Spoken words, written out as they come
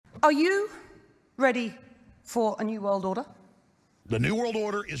Are you ready for a new world order? The New World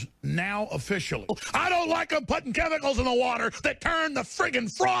Order is now officially. I don't like them putting chemicals in the water that turn the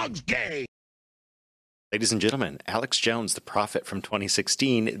friggin' frogs gay. Ladies and gentlemen, Alex Jones, the prophet from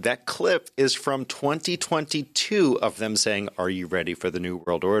 2016, that clip is from 2022 of them saying, "Are you ready for the New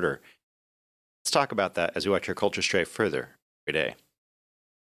World Order?" Let's talk about that as we watch our culture stray further every day.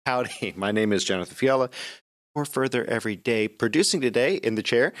 Howdy, my name is Jonathan Fiala. More Further Every Day, producing today in the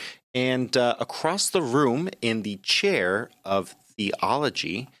chair, and across the room in the chair of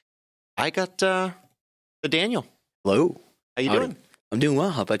theology, I got the Daniel. Hello. How you doing? I'm doing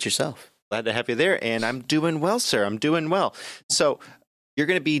well. How about yourself? Glad to have you there, and I'm doing well, sir. I'm doing well. So you're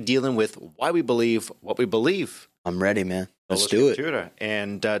going to be dealing with why we believe what we believe. I'm ready, man. Let's do it.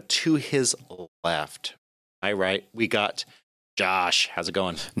 And to his left, my right, we got Josh. How's it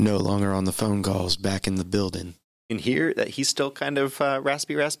going? No longer on the phone calls, back in the building. You can hear that he's still kind of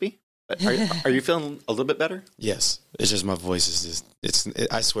raspy. But are you feeling a little bit better? Yes. It's just my voice is just,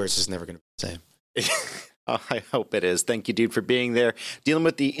 I swear it's just never going to be the same. Oh, I hope it is. Thank you, dude, for being there, dealing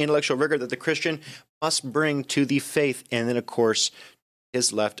with the intellectual rigor that the Christian must bring to the faith. And then, of course,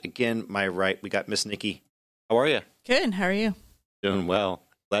 his left, again, my right, we got Miss Nikki. How are you? Good. How are you? Doing well.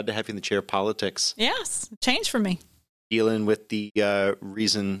 Glad to have you in the chair of politics. Yes. Change for me. Dealing with the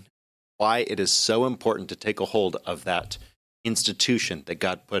reason why it is so important to take a hold of that institution that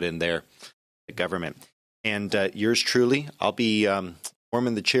God put in there, the government. And yours truly, I'll be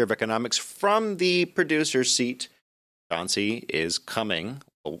warming the chair of economics from the producer's seat. Chauncey is coming.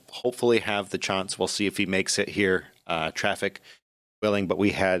 We'll hopefully have the chance. We'll see if he makes it here, traffic willing, but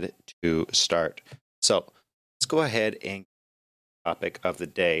we had to start. So let's go ahead and topic of the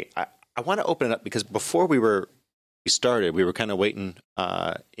day. I want to open it up because before we started, we were kind of waiting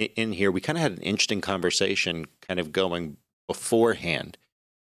in here. We kind of had an interesting conversation kind of going beforehand.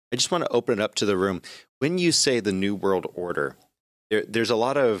 I just want to open it up to the room. When you say the New World Order, there's a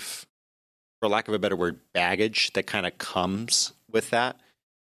lot of, for lack of a better word, baggage that kind of comes with that.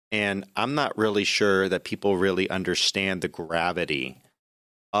 And I'm not really sure that people really understand the gravity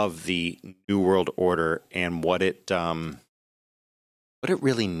of the New World Order and what it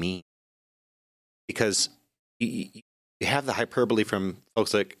really means. Because you have the hyperbole from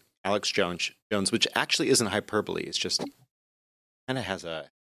folks like Alex Jones, which actually isn't hyperbole. It's just kind of has a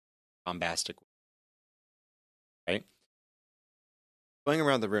bombastic, right? Going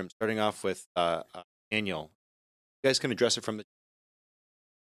around the room, starting off with Daniel. You guys can address it from the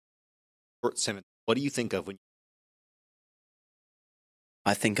short sentence. What do you think of when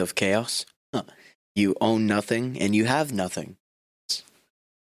I think of chaos. You own nothing and you have nothing.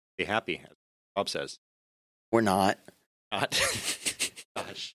 be happy, as Rob says? We're not. Not.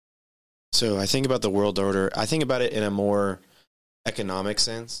 Gosh. So I think about the world order. I think about it in a more economic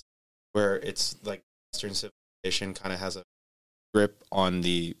sense, where it's like Western civilization kind of has a grip on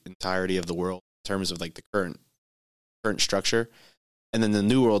the entirety of the world in terms of like the current structure, and then the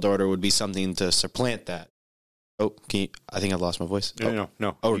New World Order would be something to supplant that. Oh, I think I lost my voice. No.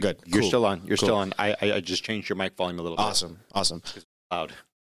 Oh, we're good. You're Cool. still on. You're Cool. still on. I just changed your mic volume a little bit. Awesome. It's loud.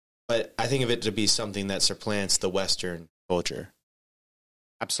 But I think of it to be something that supplants the Western culture.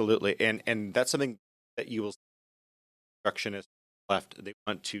 Absolutely. And that's something that you will see. Constructionists left. They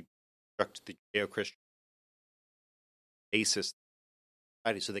want to construct the Judeo-Christian basis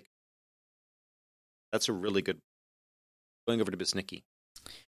society. So that's a really good. Going over to Miss Nikki.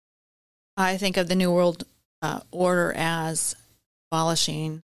 I think of the New World Order as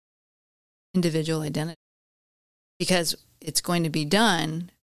abolishing individual identity because it's going to be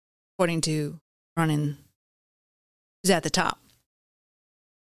done according to running who's at the top.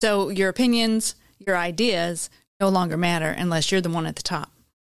 So your opinions, your ideas no longer matter unless you're the one at the top.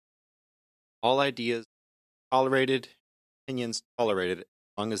 All ideas tolerated, opinions tolerated, as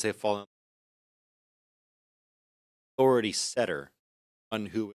long as they fall in authority setter on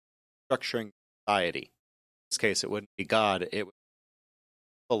who is structuring society. In this case, it wouldn't be God. It would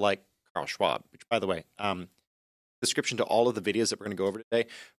be people like Carl Schwab, which, by the way, description to all of the videos that we're going to go over today,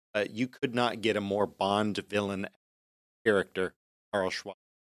 you could not get a more Bond villain character, Carl Schwab.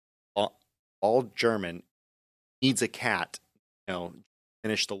 All German, needs a cat,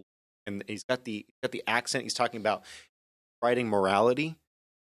 finish the, and he's got the accent. He's talking about writing morality,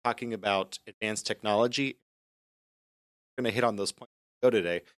 talking about advanced technology. We're going to hit on those points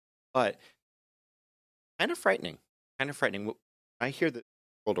today, but kind of frightening. When I hear the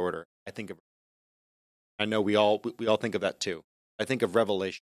world order, I know we all think of that too. I think of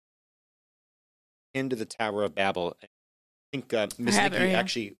Revelation, into the Tower of Babel. I think Miss Nikki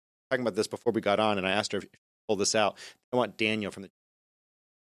actually talking about this before we got on, and I asked her if she pull this out. I want Daniel from the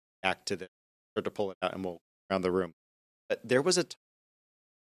back to the, start to pull it out and we'll go around the room. But there was a time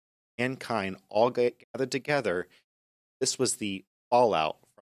mankind all gathered together. This was the fallout.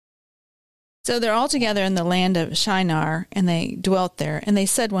 So they're all together in the land of Shinar, and they dwelt there. And they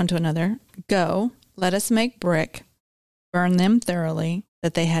said one to another, "Go, let us make brick, burn them thoroughly,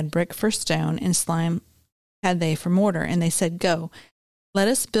 that they had brick for stone, and slime had they for mortar." And they said, "Go, let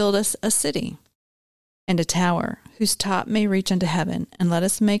us build us a city and a tower, whose top may reach unto heaven, and let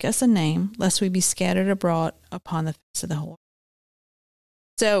us make us a name, lest we be scattered abroad upon the face of the whole."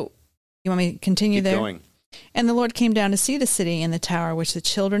 So, you want me to continue Keep there? going. "And the Lord came down to see the city and the tower which the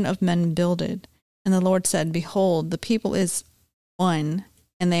children of men builded. And the Lord said, Behold, the people is one,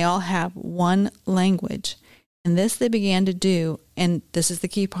 and they all have one language. And this they began to do, and this is the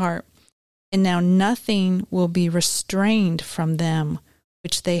key part, and now nothing will be restrained from them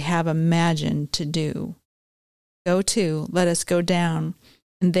which they have imagined to do. Go to, let us go down,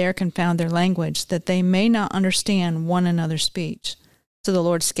 and there confound their language, that they may not understand one another's speech. So the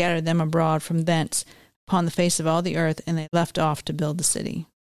Lord scattered them abroad from thence upon the face of all the earth, and they left off to build the city.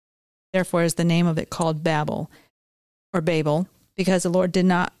 Therefore is the name of it called Babel, or Babel, because the Lord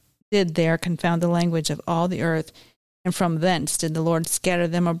did there confound the language of all the earth, and from thence did the Lord scatter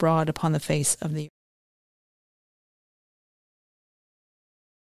them abroad upon the face of the earth."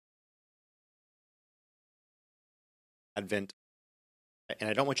 Advent, and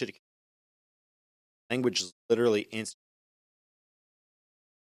I don't want you to. Language is literally instant.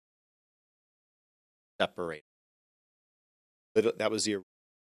 Separate. That was the.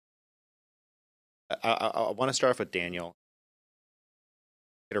 I want to start off with Daniel.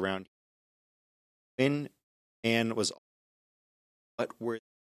 Get around. When man was, what were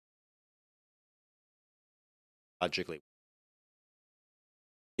logically?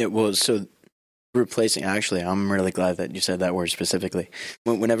 Yeah, well, so replacing, actually, I'm really glad that you said that word specifically.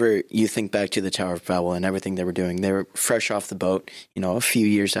 Whenever you think back to the Tower of Babel and everything they were doing, they were fresh off the boat, a few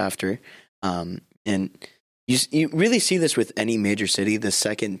years after. And you really see this with any major city. The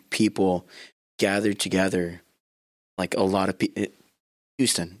second people gathered together, like a lot of people,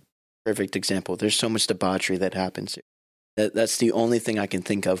 Houston, perfect example. There's so much debauchery that happens. That's the only thing I can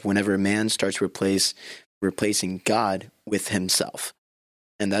think of whenever a man starts replacing God with himself.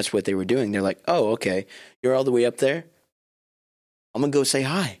 And that's what they were doing. They're like, "Oh, okay, you're all the way up there. I'm going to go say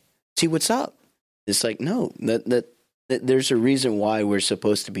hi, see what's up." It's like, no, that there's a reason why we're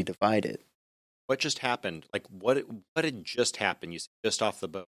supposed to be divided. What just happened? Like, what had just happened? You said just off the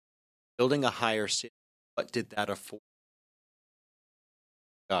boat. Building a higher city. What did that afford?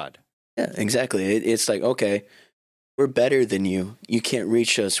 God. Yeah, exactly. It's like, okay, we're better than you. You can't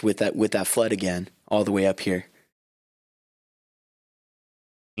reach us with that flood again, all the way up here.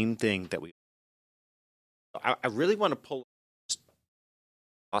 Same thing that we. I really want to pull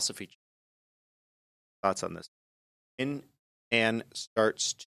philosophy thoughts on this. When man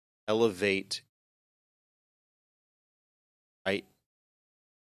starts to elevate, right?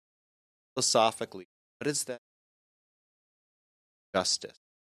 Philosophically, what is that? Justice.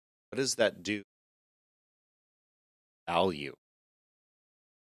 What does that do? Value.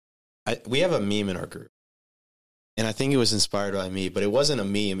 We have a meme in our group, and I think it was inspired by me, but it wasn't a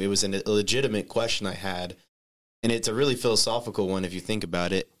meme. It was a legitimate question I had, and it's a really philosophical one if you think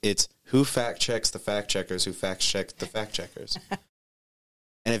about it. It's who fact checks the fact checkers who fact check the fact checkers.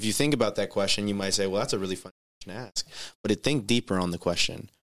 And if you think about that question, you might say, well, that's a really fun question to ask. But think deeper on the question.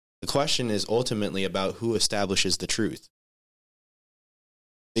 The question is ultimately about who establishes the truth.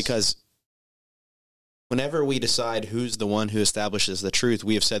 Because whenever we decide who's the one who establishes the truth,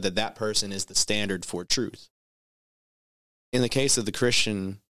 we have said that person is the standard for truth. In the case of the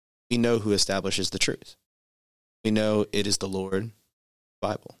Christian, we know who establishes the truth. We know it is the Lord, the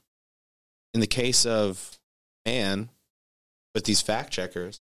Bible. In the case of man, with these fact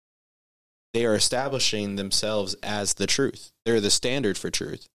checkers, they are establishing themselves as the truth. They're the standard for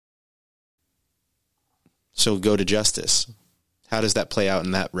truth. So go to justice. How does that play out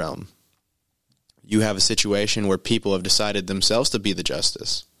in that realm? You have a situation where people have decided themselves to be the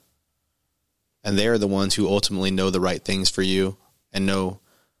justice. And they are the ones who ultimately know the right things for you and know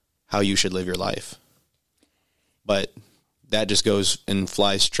how you should live your life. But that just goes and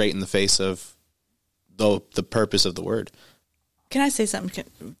flies straight in the face of the purpose of the word. Can I say something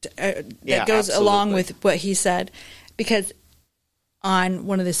that Yeah, goes absolutely. along with what he said? Because on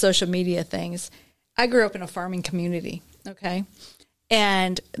one of the social media things, I grew up in a farming community, okay?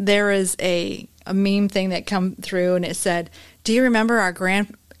 And there is a meme thing that come through, and it said, "Do you remember our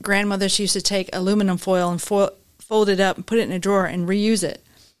grandmothers used to take aluminum foil and fold it up and put it in a drawer and reuse it?"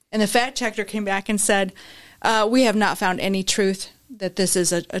 And the fact checker came back and said, "We have not found any truth that this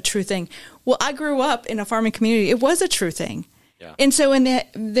is a true thing. Well, I grew up in a farming community. It was a true thing. Yeah. And so in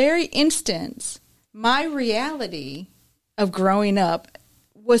that very instance, my reality of growing up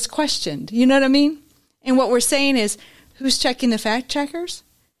was questioned. You know what I mean? And what we're saying is, who's checking the fact checkers?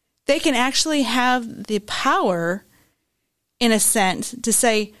 They can actually have the power, in a sense, to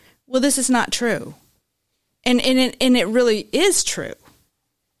say, well, this is not true. And it really is true.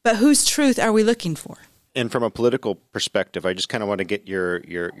 But whose truth are we looking for? And from a political perspective, I just kind of want to get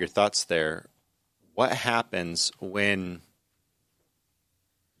your thoughts there. What happens when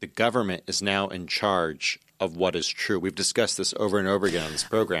the government is now in charge of what is true? We've discussed this over and over again on this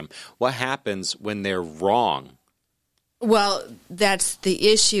program. What happens when they're wrong? Well, that's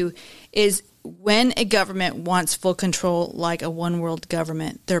the issue, is when a government wants full control, like a one world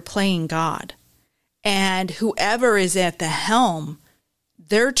government, they're playing God. And whoever is at the helm,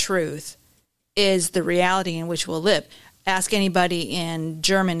 their truth is the reality in which we'll live. Ask anybody in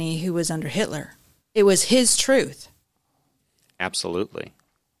Germany who was under Hitler. It was his truth. Absolutely.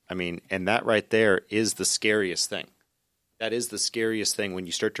 I mean, and that right there is the scariest thing. That is the scariest thing when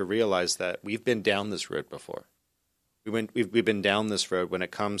you start to realize that we've been down this road before. We've been down this road when it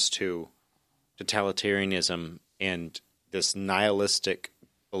comes to totalitarianism and this nihilistic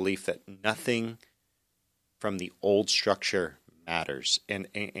belief that nothing from the old structure matters. And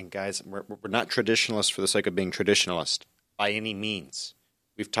guys, we're not traditionalists for the sake of being traditionalist by any means.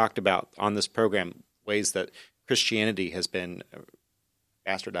 We've talked about on this program ways that Christianity has been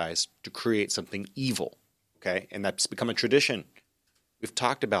bastardized to create something evil, okay? And that's become a tradition. We've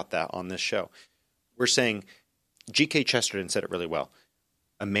talked about that on this show. We're saying, G.K. Chesterton said it really well.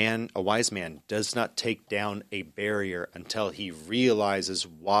 A wise man does not take down a barrier until he realizes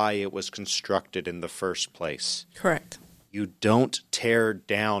why it was constructed in the first place. Correct. You don't tear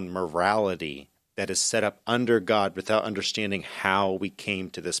down morality that is set up under God without understanding how we came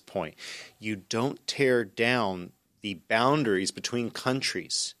to this point. You don't tear down the boundaries between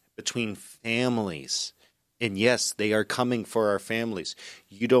countries, between families. And yes, they are coming for our families.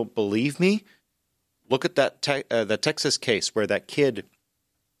 You don't believe me? Look at that the Texas case where that kid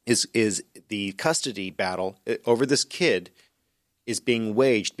is the custody battle over this kid is being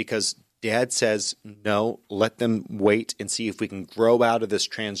waged because dad says, no, let them wait and see if we can grow out of this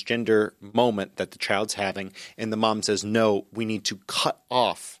transgender moment that the child's having. And the mom says, no, we need to cut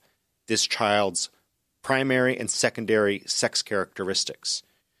off this child's primary and secondary sex characteristics.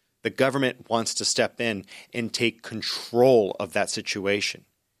 The government wants to step in and take control of that situation.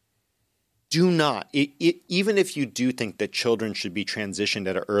 Do not, even if you do think that children should be transitioned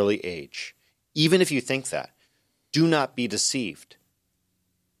at an early age, even if you think that, do not be deceived.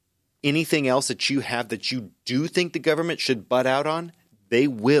 Anything else that you have that you do think the government should butt out on, they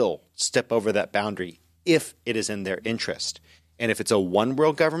will step over that boundary if it is in their interest. And if it's a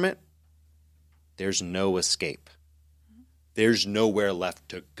one-world government, there's no escape. There's nowhere left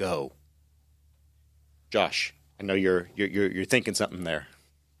to go. Josh, I know you're thinking something there.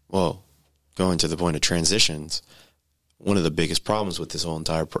 Well, going to the point of transitions, one of the biggest problems with this whole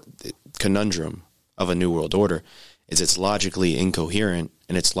entire conundrum of a new world order is it's logically incoherent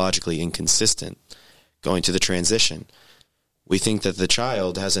and it's logically inconsistent. Going to the transition, we think that the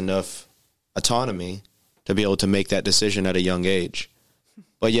child has enough autonomy to be able to make that decision at a young age,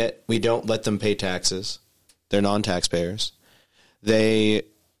 but yet we don't let them pay taxes. They're non-taxpayers. They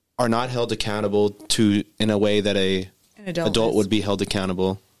are not held accountable in a way that an adult would be held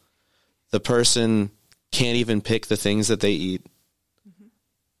accountable. The person can't even pick the things that they eat,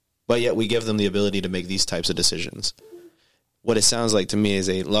 but yet we give them the ability to make these types of decisions. What it sounds like to me is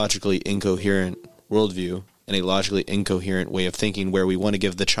a logically incoherent worldview and a logically incoherent way of thinking where we want to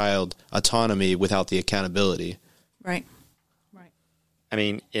give the child autonomy without the accountability. Right. I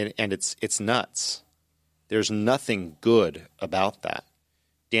mean, and it's nuts. There's nothing good about that.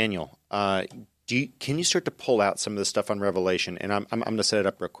 Daniel, can you start to pull out some of the stuff on Revelation? And I'm going to set it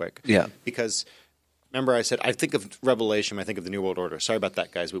up real quick. Yeah. Because remember I said I think of Revelation, I think of the New World Order. Sorry about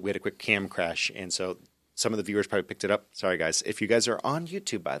that, guys. We had a quick cam crash, and so some of the viewers probably picked it up. Sorry, guys. If you guys are on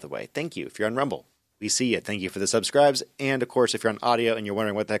YouTube, by the way, thank you. If you're on Rumble, we see you. Thank you for the subscribes. And, of course, if you're on audio and you're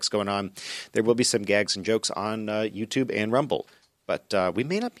wondering what the heck's going on, there will be some gags and jokes on YouTube and Rumble. But we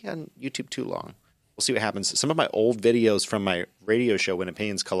may not be on YouTube too long. We'll see what happens. Some of my old videos from my radio show, When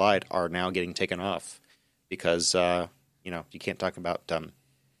Opinions Collide, are now getting taken off because, you can't talk about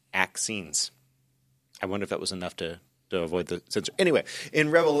act scenes. I wonder if that was enough to avoid the censor. Anyway,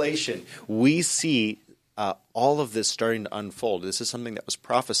 in Revelation, we see all of this starting to unfold. This is something that was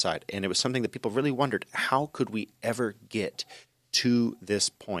prophesied, and it was something that people really wondered, how could we ever get to this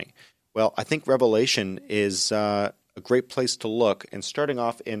point? Well, I think Revelation is a a great place to look. And starting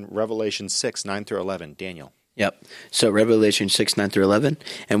off in Revelation 6, 9 through 11, Daniel. Yep. So Revelation 6, 9 through 11.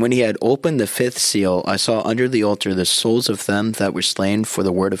 And when he had opened the fifth seal, I saw under the altar the souls of them that were slain for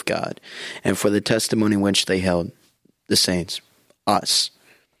the word of God, and for the testimony which they held, the saints, us.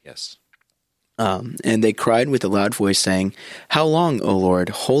 Yes. And they cried with a loud voice, saying, How long, O Lord,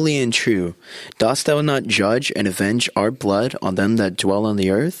 holy and true, dost thou not judge and avenge our blood on them that dwell on the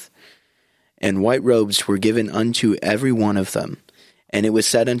earth? And white robes were given unto every one of them. And it was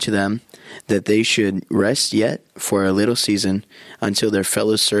said unto them that they should rest yet for a little season until their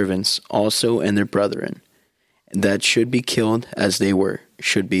fellow servants also and their brethren that should be killed as they were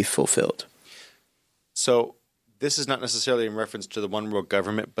should be fulfilled. So this is not necessarily in reference to the one world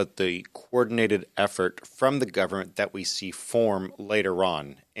government, but the coordinated effort from the government that we see form later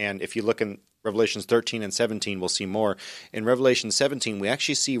on. And if you look in Revelations 13 and 17, we'll see more. In Revelation 17, we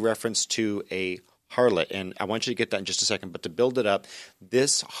actually see reference to a harlot, and I want you to get that in just a second, but to build it up,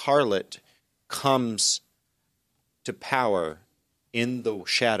 this harlot comes to power in the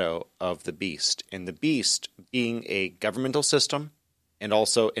shadow of the beast, and the beast being a governmental system and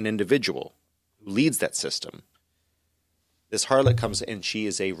also an individual who leads that system. This harlot comes and she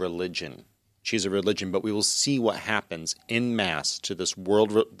is a religion. She's a religion, but we will see what happens en masse to this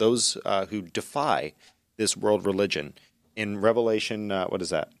world, those who defy this world religion. In Revelation, what is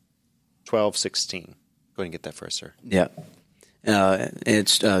that? 12:16. Go ahead and get that for us, sir. Yeah.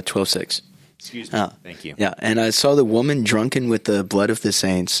 It's 12:6. Excuse me. Thank you. Yeah, and I saw the woman drunken with the blood of the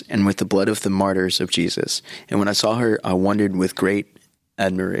saints and with the blood of the martyrs of Jesus. And when I saw her, I wondered with great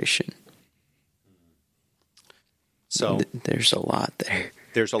admiration. So there's a lot there.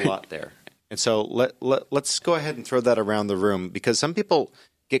 There's a lot there. And so let's go ahead and throw that around the room, because some people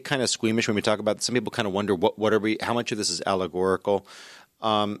get kind of squeamish when we talk about it. Some people kind of wonder what are we, how much of this is allegorical.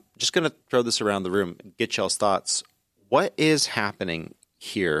 Just going to throw this around the room, get y'all's thoughts. What is happening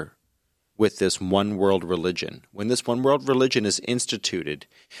here with this one world religion? When this one world religion is instituted,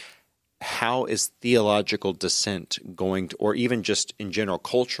 how is theological dissent going to, or even just in general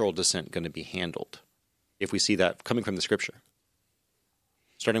cultural dissent, going to be handled if we see that coming from the scripture?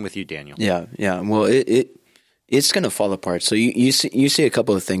 Starting with you, Daniel. Yeah. Well, it's going to fall apart. So you see a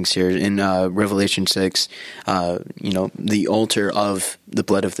couple of things here in Revelation 6. The altar of the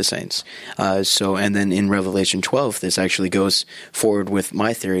blood of the saints. And then in Revelation 12, this actually goes forward with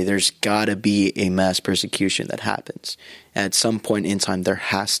my theory. There's got to be a mass persecution that happens at some point in time. There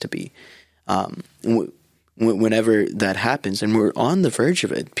has to be. Whenever that happens, and we're on the verge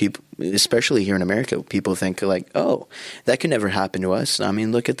of it, people, especially here in America, people think like, oh, that could never happen to us. I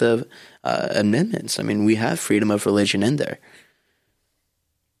mean, look at the amendments. I mean, we have freedom of religion in there.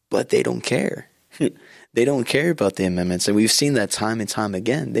 But they don't care. They don't care about the amendments. And we've seen that time and time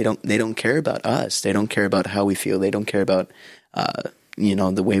again. They don't care about us. They don't care about how we feel. They don't care about,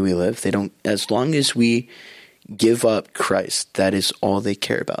 the way we live. They don't, as long as we give up Christ, that is all they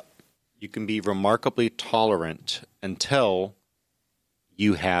care about. You can be remarkably tolerant until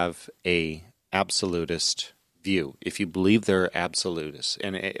you have a absolutist view. If you believe there are absolutists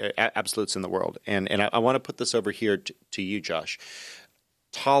and absolutes in the world, and I want to put this over here to you, Josh.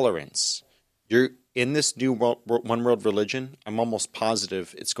 Tolerance. You're in this new one world religion. I'm almost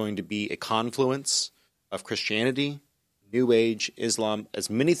positive it's going to be a confluence of Christianity, New Age, Islam, as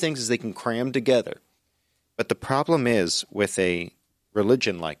many things as they can cram together. But the problem is with a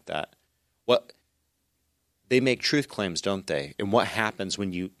religion like that. They make truth claims, don't they? And what happens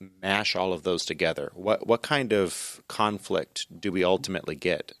when you mash all of those together? What kind of conflict do we ultimately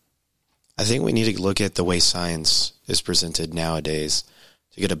get? I think we need to look at the way science is presented nowadays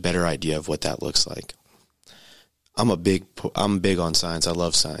to get a better idea of what that looks like. I'm big on science. I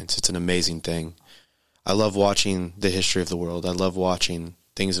love science. It's an amazing thing. I love watching the history of the world. I love watching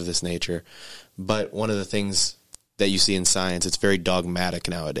things of this nature. But one of the things that you see in science, it's very dogmatic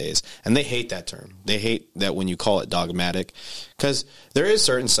nowadays. And they hate that term. They hate that when you call it dogmatic, because there is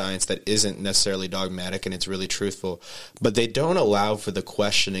certain science that isn't necessarily dogmatic and it's really truthful, but they don't allow for the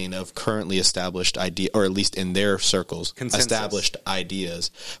questioning of currently established idea, or at least in their circles, consensus. Established ideas.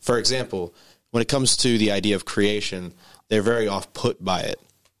 For example, when it comes to the idea of creation, they're very off put by it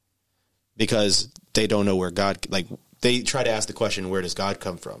because they don't know where God, they try to ask the question, where does God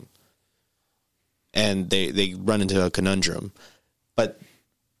come from? And they run into a conundrum. But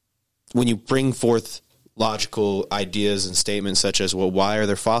when you bring forth logical ideas and statements such as, well, why are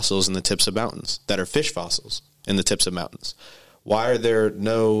there fossils in the tips of mountains that are fish fossils in the tips of mountains? Why are there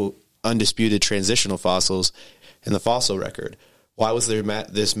no undisputed transitional fossils in the fossil record? Why was there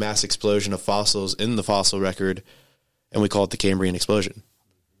this mass explosion of fossils in the fossil record, and we call it the Cambrian explosion?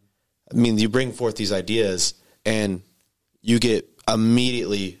 I mean, you bring forth these ideas, and you get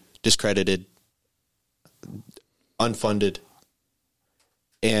immediately discredited, unfunded,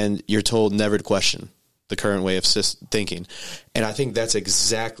 and you're told never to question the current way of thinking. And I think that's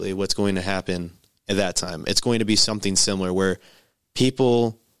exactly what's going to happen at that time. It's going to be something similar where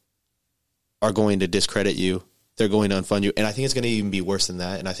people are going to discredit you. They're going to unfund you. And I think it's going to even be worse than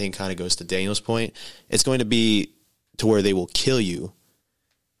that. And I think it kind of goes to Daniel's point. It's going to be to where they will kill you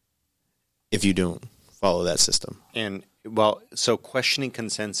if you don't follow that system. And, well, so questioning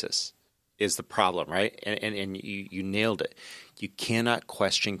consensus is the problem, right? And you nailed it. You cannot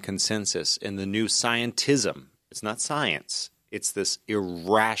question consensus. In the new scientism, it's not science. It's this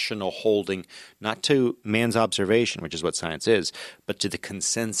irrational holding, not to man's observation, which is what science is, but to the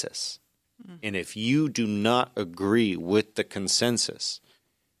consensus. And if you do not agree with the consensus,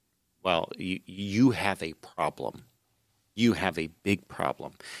 well, you have a problem. You have a big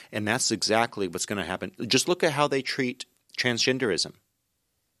problem. And that's exactly what's going to happen. Just look at how they treat transgenderism.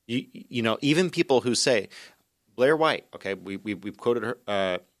 You know, even people who say, Blair White, okay, we've quoted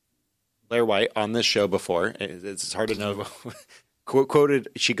her, Blair White on this show before. It's hard to know. Quoted,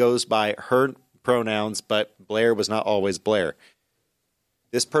 she goes by her pronouns, but Blair was not always Blair.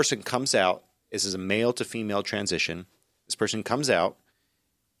 This person comes out, this is a male to female transition. This person comes out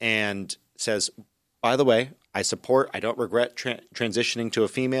and says, by the way, I don't regret transitioning to a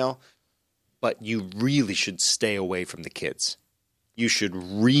female, but you really should stay away from the kids. You should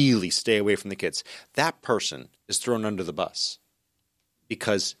really stay away from the kids. That person is thrown under the bus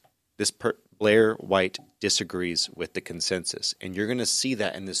because this Blair White disagrees with the consensus. And you're going to see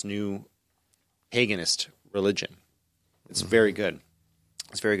that in this new paganist religion. It's very good.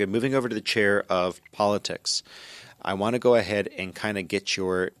 It's very good. Moving over to the chair of politics, I want to go ahead and kind of get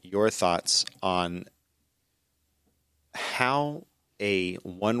your thoughts on how a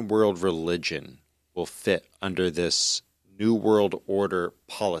one world religion will fit under this new world order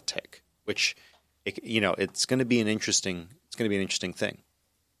politic, which, it's going to be an interesting thing.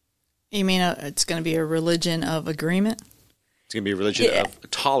 You mean it's going to be a religion of agreement? It's going to be a religion of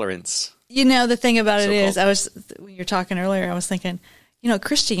tolerance. You know, the thing about it is, when you were talking earlier, I was thinking,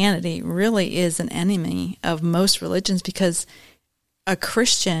 Christianity really is an enemy of most religions because a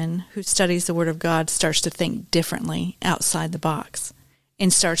Christian who studies the Word of God starts to think differently outside the box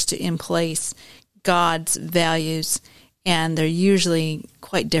and starts to emplace God's values, and they're usually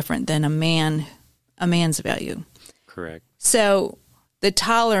quite different than a man's value. Correct. So the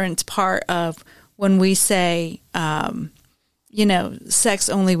tolerance part of when we say, sex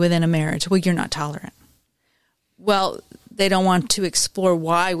only within a marriage, well, you're not tolerant. Well, they don't want to explore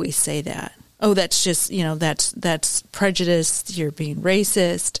why we say that. Oh, that's just, that's prejudice. You're being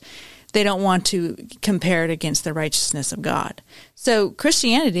racist. They don't want to compare it against the righteousness of God. So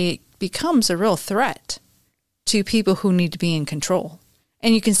Christianity becomes a real threat to people who need to be in control.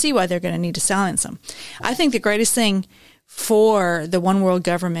 And you can see why they're going to need to silence them. I think the greatest thing for the one world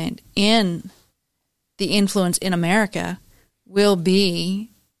government in the influence in America will be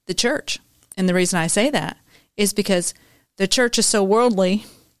the church. And the reason I say that is because the church is so worldly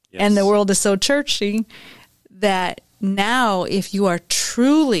and the world is so churchy that now if you are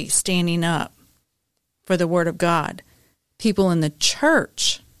truly standing up for the Word of God, people in the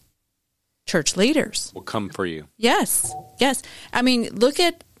church leaders will come for you. Yes. I mean, look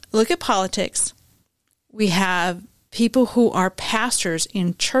at politics. We have people who are pastors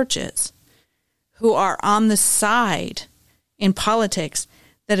in churches who are on the side in politics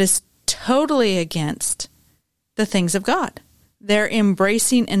that is totally against the things of God. They're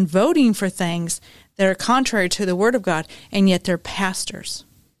embracing and voting for things that are contrary to the Word of God, and yet they're pastors.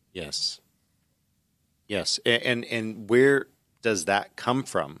 Yes. And where does that come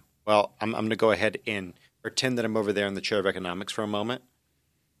from? Well, I'm going to go ahead and pretend that I'm over there in the chair of economics for a moment.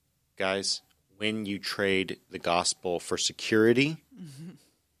 Guys, when you trade the gospel for security,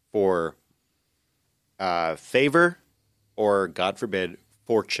 for favor, or, God forbid,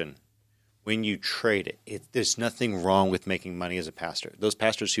 fortune, when you trade it, there's nothing wrong with making money as a pastor. Those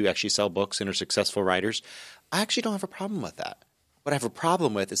pastors who actually sell books and are successful writers, I actually don't have a problem with that. What I have a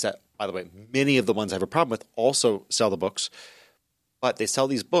problem with is that, by the way, many of the ones I have a problem with also sell the books, but they sell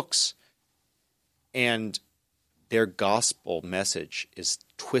these books and their gospel message is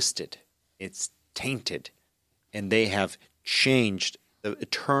twisted. It's tainted, and they have changed the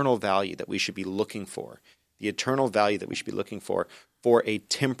eternal value that we should be looking for, the eternal value that we should be looking for a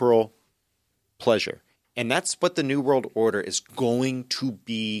temporal pleasure. And that's what the New World Order is going to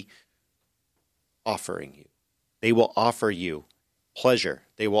be offering you. They will offer you pleasure.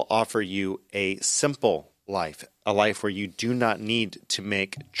 They will offer you a simple life, a life where you do not need to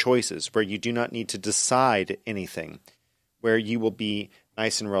make choices, where you do not need to decide anything, where you will be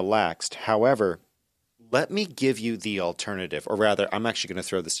nice and relaxed. However, let me give you the alternative, or rather, I'm actually going to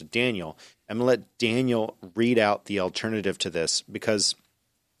throw this to Daniel. I'm going to let Daniel read out the alternative to this, because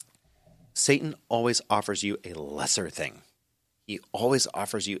Satan always offers you a lesser thing. He always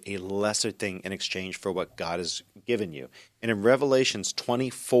offers you a lesser thing in exchange for what God has given you. And in Revelations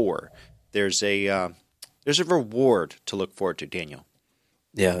 24, there's a reward to look forward to, Daniel.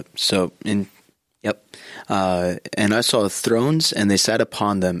 Yeah. So Yep. And I saw thrones, and they sat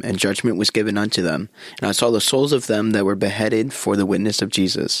upon them, and judgment was given unto them. And I saw the souls of them that were beheaded for the witness of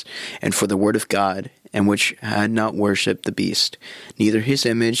Jesus, and for the word of God, and which had not worshipped the beast, neither his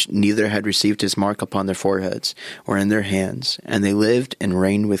image, neither had received his mark upon their foreheads, or in their hands. And they lived and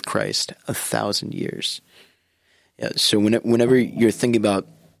reigned with Christ 1,000 years. Yeah. So whenever you're thinking about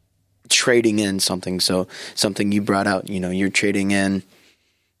trading in something, so something you brought out, you're trading in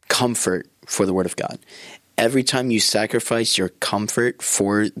comfort for the word of God. Every time you sacrifice your comfort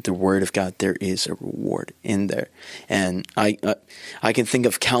for the word of God, there is a reward in there. And I can think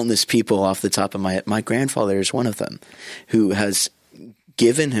of countless people off the top of my head. My grandfather is one of them, who has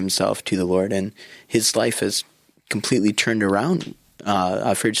given himself to the Lord, and his life has completely turned around.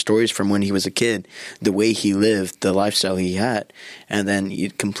 I've heard stories from when he was a kid, the way he lived, the lifestyle he had, and then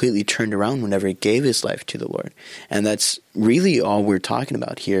it completely turned around whenever he gave his life to the Lord. And that's really all we're talking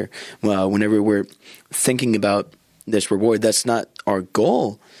about here. Whenever we're thinking about this reward, that's not our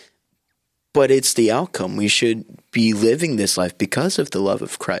goal, but it's the outcome. We should be living this life because of the love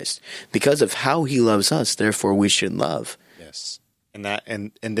of Christ, because of how he loves us. Therefore, we should love. Yes,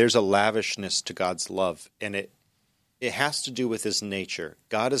 and there's a lavishness to God's love, and it has to do with his nature.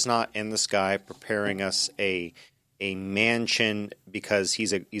 God is not in the sky preparing us a mansion because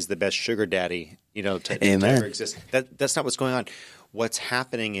he's the best sugar daddy, to ever exist. That's not what's going on. What's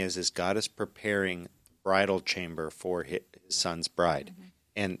happening is God is preparing the bridal chamber for his son's bride. Mm-hmm.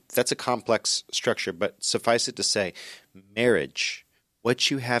 And that's a complex structure, but suffice it to say, marriage, what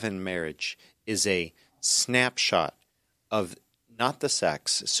you have in marriage is a snapshot of not the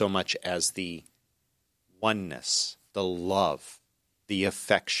sex so much as the oneness, the love, the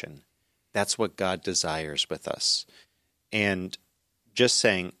affection. That's what God desires with us. And just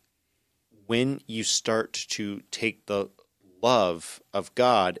saying, when you start to take the love of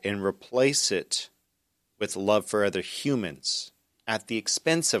God and replace it with love for other humans at the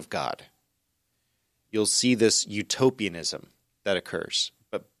expense of God, you'll see this utopianism that occurs.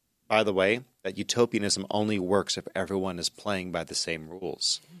 But by the way, that utopianism only works if everyone is playing by the same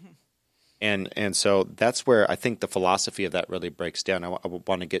rules. And so that's where I think the philosophy of that really breaks down. I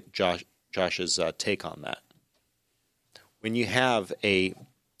want to get Josh's take on that. When you have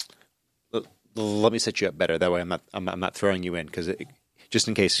let me set you up better. That way I'm not throwing you in, because just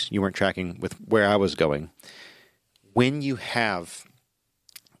in case you weren't tracking with where I was going. When you have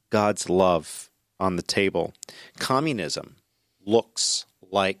God's love on the table, communism looks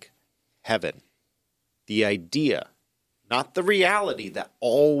like heaven. The idea, not the reality that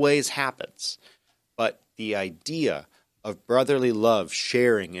always happens, but the idea of brotherly love,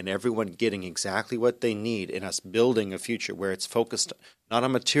 sharing, and everyone getting exactly what they need, and us building a future where it's focused not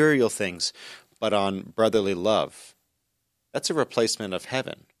on material things, but on brotherly love. That's a replacement of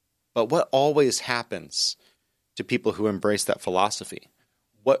heaven. But what always happens to people who embrace that philosophy?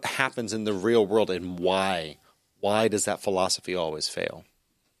 What happens in the real world, and why? Why does that philosophy always fail?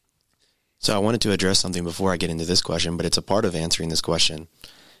 So I wanted to address something before I get into this question, but it's a part of answering this question.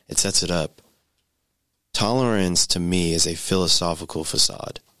 It sets it up. Tolerance, to me, is a philosophical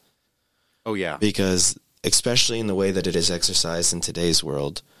facade. Oh, yeah. Because, especially in the way that it is exercised in today's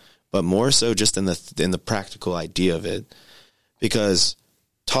world, but more so just in the practical idea of it. Because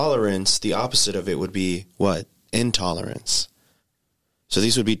tolerance, the opposite of it would be what? Intolerance. So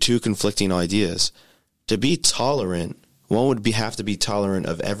these would be two conflicting ideas. To be tolerant, one would have to be tolerant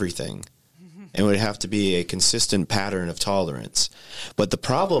of everything. It would have to be a consistent pattern of tolerance. But the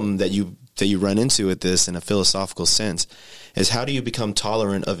problem that you run into with this in a philosophical sense is, how do you become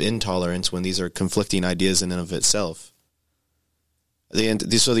tolerant of intolerance when these are conflicting ideas in and of itself?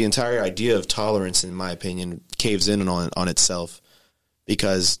 So the entire idea of tolerance, in my opinion, caves in on itself,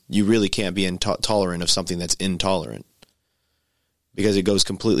 because you really can't be tolerant of something that's intolerant, because it goes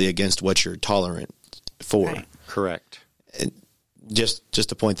completely against what you're tolerant for. Right. Correct. And just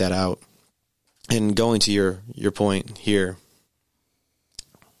to point that out. And going to your point here,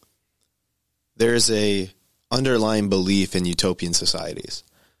 there's a underlying belief in utopian societies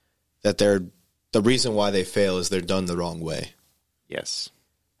that the reason why they fail is they're done the wrong way. Yes.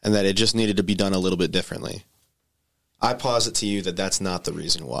 And that it just needed to be done a little bit differently. I posit to you that that's not the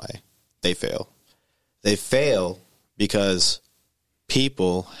reason why they fail. They fail because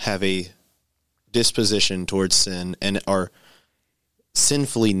people have a disposition towards sin and are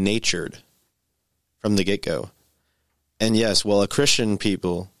sinfully natured from the get-go. And yes, well, a Christian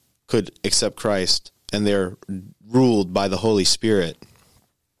people could accept Christ and they're ruled by the Holy Spirit.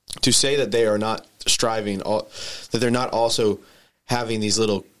 To say that they are not striving, that they're not also having these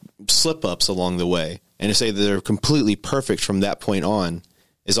little slip-ups along the way, and to say that they're completely perfect from that point on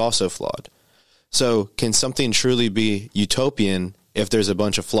is also flawed. So can something truly be utopian if there's a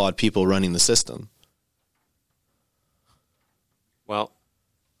bunch of flawed people running the system? Well,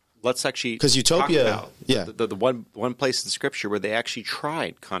 let's actually 'Cause utopia- talk about yeah. the one place in Scripture where they actually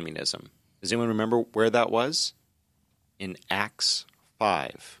tried communism. Does anyone remember where that was? In Acts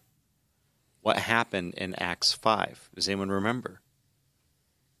 5. What happened in Acts 5? Does anyone remember?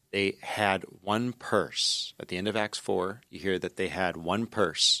 They had one purse. At the end of Acts 4, you hear that they had one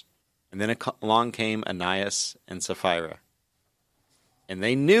purse. And then along came Ananias and Sapphira. And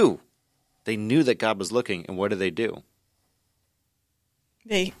they knew that God was looking. And what did they do?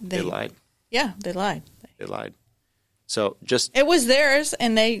 They lied. Yeah, they lied. They lied. So just It was theirs,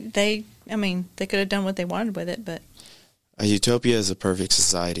 and they could have done what they wanted with it, but A utopia is a perfect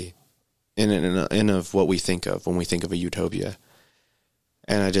society in of what we think of when we think of a utopia.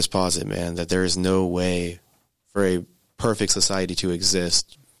 And I just posit, man, that there is no way for a perfect society to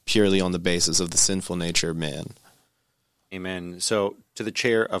exist purely on the basis of the sinful nature of man. Amen. So, to the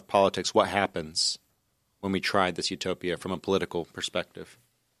chair of politics, what happens when we try this utopia from a political perspective?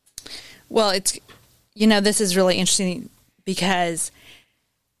 well, it's this is really interesting because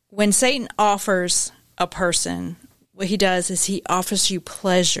when Satan offers a person, what he does is he offers you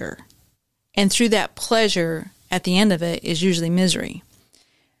pleasure, and through that pleasure, at the end of it, is usually misery.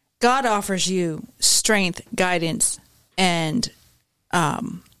 God offers you strength, guidance, and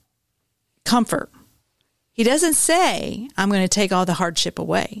comfort. He doesn't say, I'm going to take all the hardship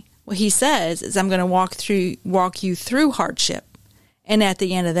away. What he says is, I'm going to walk you through hardship. And at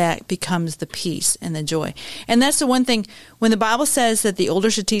the end of that becomes the peace and the joy. And that's the one thing, when the Bible says that the older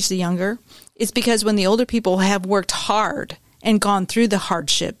should teach the younger, it's because when the older people have worked hard and gone through the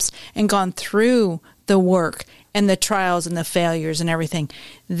hardships and gone through the work and the trials and the failures and everything,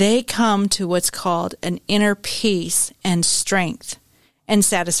 they come to what's called an inner peace and strength and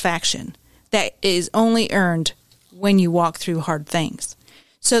satisfaction that is only earned when you walk through hard things.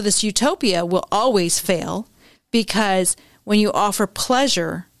 So this utopia will always fail because when you offer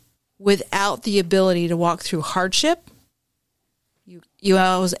pleasure without the ability to walk through hardship, you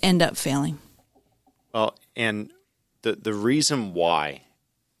always end up failing. Well, and the reason why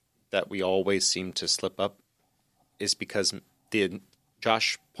that we always seem to slip up is because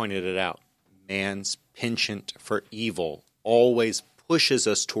Josh pointed it out. Man's penchant for evil always pushes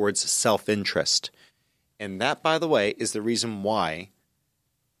us towards self-interest. And that, by the way, is the reason why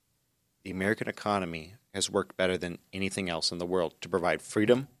the American economy has worked better than anything else in the world to provide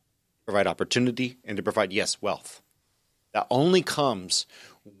freedom, provide opportunity, and to provide, yes, wealth. That only comes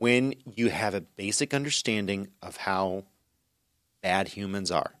when you have a basic understanding of how bad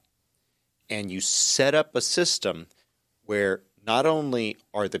humans are. And you set up a system where not only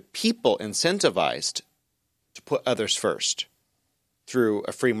are the people incentivized to put others first through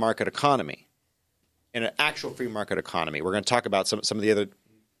a free market economy, and an actual free market economy. We're going to talk about some of the other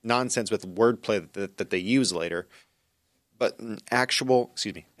nonsense with wordplay that they use later, but an actual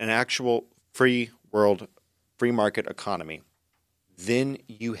free world, free market economy. Then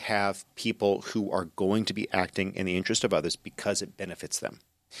you have people who are going to be acting in the interest of others because it benefits them.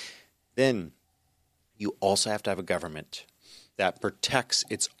 Then you also have to have a government that protects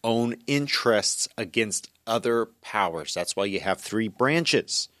its own interests against other powers. That's why you have three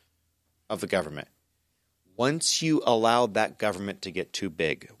branches of the government. Once you allow that government to get too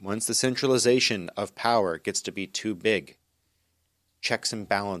big, once the centralization of power gets to be too big, checks and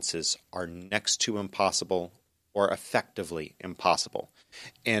balances are next to impossible or effectively impossible.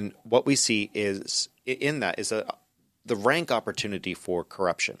 And what we see is in that is the rank opportunity for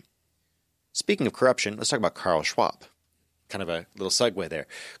corruption. Speaking of corruption, let's talk about Carl Schwab. Kind of a little segue there.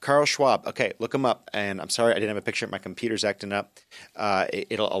 Carl Schwab, okay, look him up. And I'm sorry I didn't have a picture. My computer's acting up.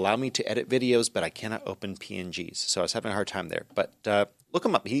 It'll allow me to edit videos, but I cannot open PNGs. So I was having a hard time there. But look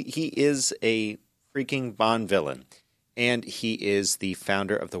him up. He is a freaking Bond villain. And he is the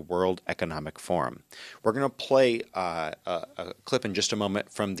founder of the World Economic Forum. We're going to play a clip in just a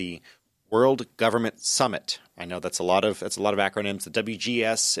moment from the World Government Summit. I know that's a lot of acronyms. The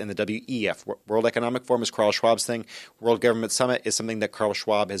WGS and the WEF. World Economic Forum is Carl Schwab's thing. World Government Summit is something that Carl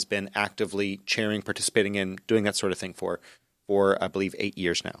Schwab has been actively chairing, participating in, doing that sort of thing for I believe 8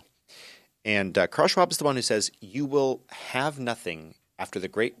 years now. And Carl Schwab is the one who says, you will have nothing after the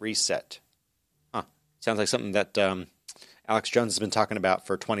Great Reset. Huh. Sounds like something that Alex Jones has been talking about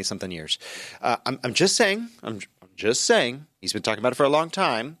for 20-something years. I'm just saying. I'm just saying. He's been talking about it for a long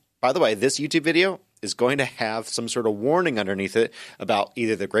time. By the way, this YouTube video is going to have some sort of warning underneath it about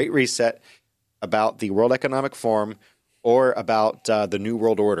either the Great Reset, about the World Economic Forum, or about the New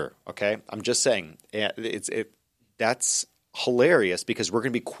World Order. Okay? I'm just saying. That's hilarious because we're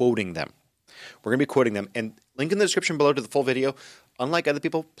going to be quoting them. We're going to be quoting them. And link in the description below to the full video. Unlike other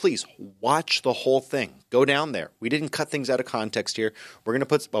people, please watch the whole thing. Go down there. We didn't cut things out of context here. We're going to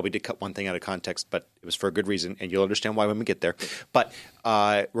put – well, we did cut one thing out of context, but it was for a good reason, and you'll understand why when we get there. But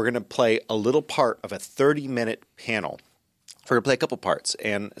we're going to play a little part of a 30-minute panel. We're going to play a couple parts.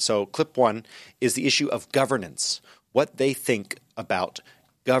 And so clip one is the issue of governance, what they think about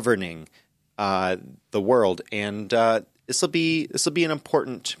governing the world. And this will be an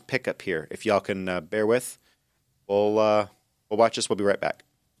important pickup here. If y'all can bear with, we'll watch this. We'll be right back.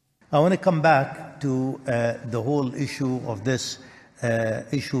 I want to come back to the whole issue of this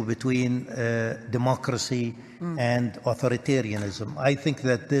issue between democracy and authoritarianism. I think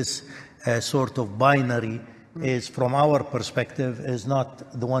that this sort of binary is, from our perspective, is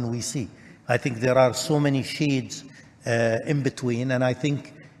not the one we see. I think there are so many shades in between, and I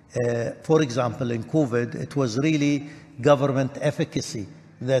think, for example, in COVID, it was really government efficacy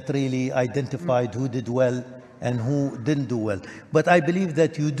that really identified who did well and who didn't do well. But I believe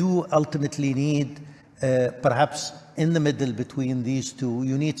that you do ultimately need, perhaps in the middle between these two,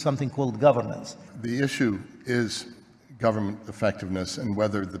 you need something called governance. The issue is government effectiveness and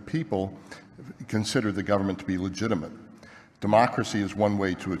whether the people consider the government to be legitimate. Democracy is one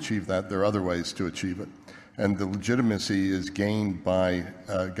way to achieve that. There are other ways to achieve it. And the legitimacy is gained by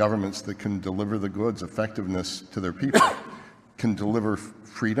governments that can deliver the goods, effectiveness to their people, can deliver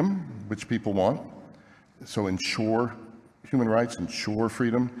freedom, which people want, so ensure human rights, ensure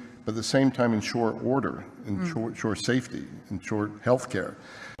freedom, but at the same time ensure order, ensure safety, ensure health care.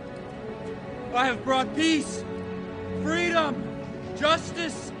 I have brought peace, freedom,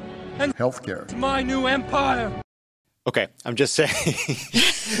 justice, and healthcare to my new empire. Okay, I'm just saying,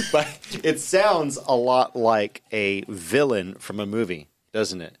 but it sounds a lot like a villain from a movie,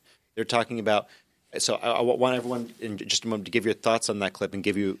 doesn't it? They're talking about. So I want everyone in just a moment to give your thoughts on that clip and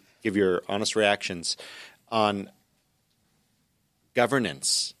give your honest reactions on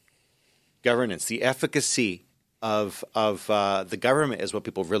governance. Governance, the efficacy of the government is what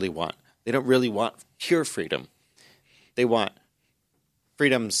people really want. They don't really want pure freedom. They want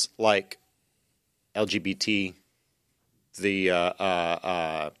freedoms like LGBT, the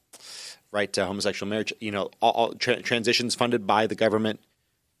right to homosexual marriage, all transitions funded by the government,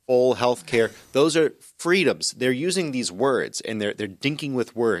 full health care. Those are freedoms. They're using these words, and they're dinking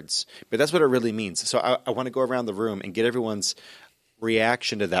with words, but that's what it really means. So I want to go around the room and get everyone's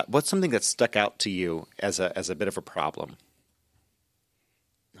reaction to that. What's something that stuck out to you as a bit of a problem?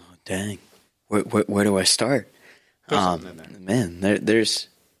 Oh, dang. Where do I start? Man, there's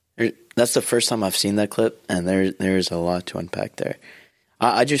that's the first time I've seen that clip, and there's a lot to unpack there.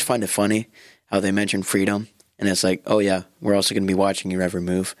 I just find it funny how they mention freedom, and it's like, oh yeah, we're also going to be watching your every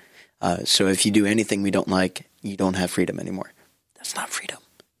move. So if you do anything we don't like, you don't have freedom anymore. That's not freedom.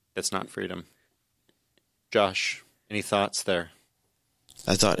 That's not freedom. Josh, any thoughts there?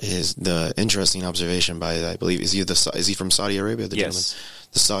 I thought the interesting observation by, I believe, is he from Saudi Arabia? The yes. Gentleman,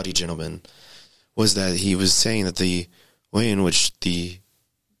 the Saudi gentleman, was that he was saying that the way in which the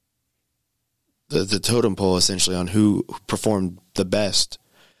totem pole essentially on who performed the best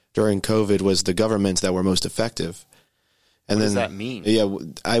during COVID was the governments that were most effective. And what does that mean? Yeah,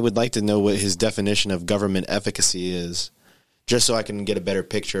 I would like to know what his definition of government efficacy is, just so I can get a better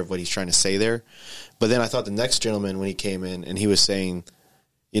picture of what he's trying to say there. But then I thought the next gentleman, when he came in and he was saying,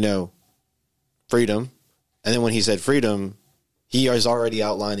 freedom, and then when he said freedom, he is already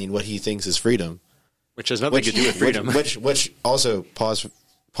outlining what he thinks is freedom. Which has nothing to do with freedom. Which also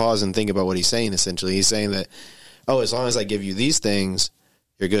pause and think about what he's saying, essentially. He's saying that, as long as I give you these things,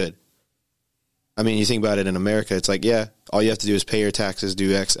 you're good. I mean, you think about it in America, it's like, yeah, all you have to do is pay your taxes,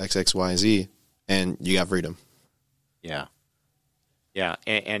 do X, Y, and Z, and you got freedom. Yeah. Yeah,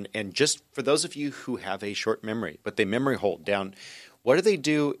 and just for those of you who have a short memory, but they memory hold down, what do they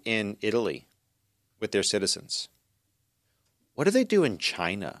do in Italy with their citizens? What do they do in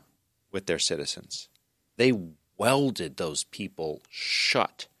China with their citizens? They welded those people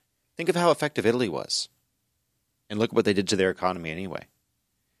shut. Think of how effective Italy was. And look what they did to their economy anyway.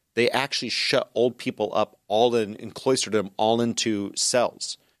 They actually shut old people up all in and cloistered them all into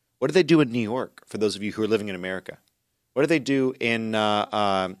cells. What do in New York, for those of you who are living in America? What do they do in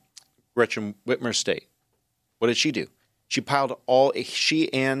Gretchen Whitmer's state. What did she do? She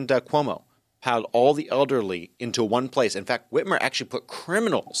and Cuomo piled all the elderly into one place. In fact, Whitmer actually put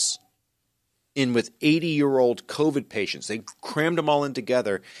criminals in with 80-year-old COVID patients. They crammed them all in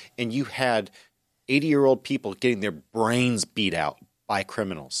together, and you had 80-year-old people getting their brains beat out by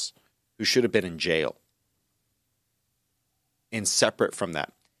criminals who should have been in jail. And separate from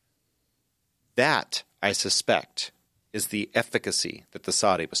that, that, I suspect, is the efficacy that the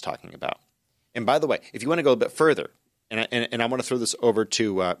Saudi was talking about. And by the way, if you want to go a bit further, and I want to throw this over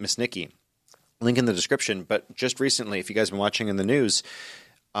to Miss Nikki, link in the description, but just recently, if you guys have been watching in the news,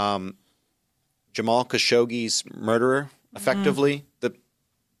 Jamal Khashoggi's murderer, effectively, the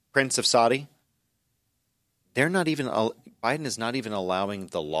Prince of Saudi, Biden is not even allowing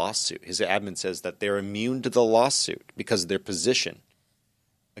the lawsuit. His admin says that they're immune to the lawsuit because of their position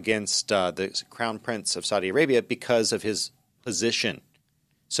against the Crown Prince of Saudi Arabia because of his position.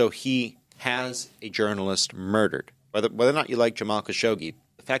 So he has a journalist murdered. Whether or not you like Jamal Khashoggi,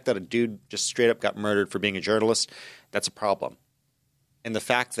 the fact that a dude just straight up got murdered for being a journalist, that's a problem. And the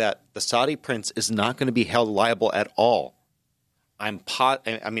fact that the Saudi prince is not going to be held liable at all. I'm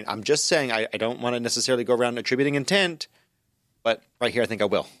just saying I don't want to necessarily go around attributing intent, but right here I think I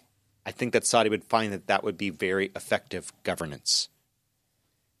will. I think that Saudi would find that that would be very effective governance.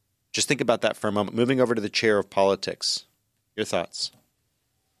 Just think about that for a moment. Moving over to the chair of politics. Your thoughts?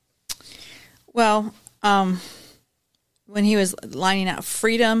 Well, when he was lining out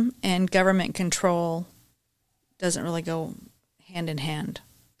freedom and government control doesn't really go hand in hand.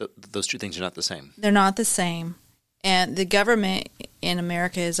 Those two things are not the same. They're not the same. And the government in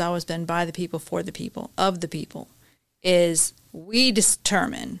America has always been by the people, for the people, of the people. Is we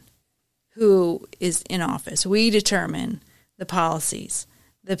determine who is in office. We determine the policies.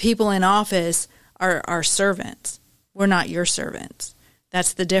 The people in office are our servants. We're not your servants.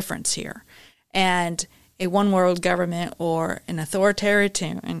 That's the difference here. And a one-world government or an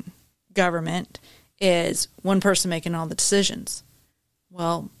authoritarian government is one person making all the decisions.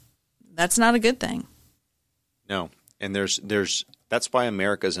 Well, that's not a good thing. No, and that's why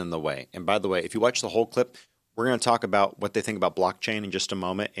America's in the way. And by the way, if you watch the whole clip, we're going to talk about what they think about blockchain in just a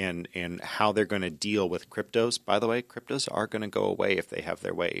moment and how they're going to deal with cryptos. By the way, cryptos are going to go away if they have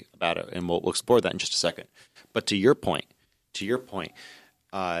their way about it, and we'll explore that in just a second. But to your point,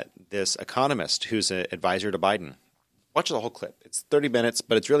 this economist who's an advisor to Biden, watch the whole clip. It's 30 minutes,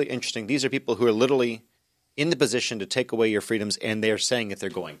 but it's really interesting. These are people who are literally in the position to take away your freedoms, and they're saying that they're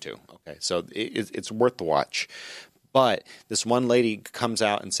going to. Okay, so it's worth the watch. But this one lady comes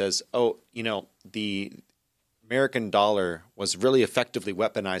out and says, the American dollar was really effectively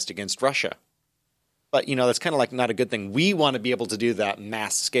weaponized against Russia. But, that's kind of like not a good thing. We want to be able to do that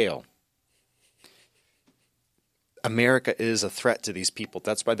mass scale. America is a threat to these people.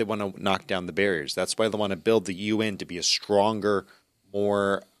 That's why they want to knock down the barriers. That's why they want to build the UN to be a stronger,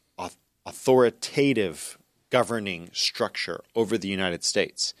 more authoritative governing structure over the United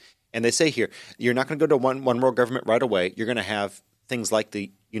States. And they say here, you're not going to go to one world government right away. You're going to have things like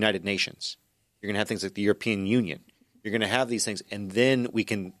the United Nations. You're going to have things like the European Union. You're going to have these things, and then we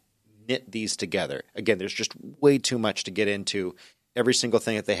can knit these together. Again, there's just way too much to get into every single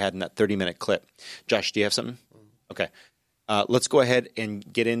thing that they had in that 30-minute clip. Josh, do you have something? Okay. Let's go ahead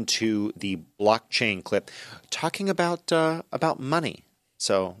and get into the blockchain clip talking about money.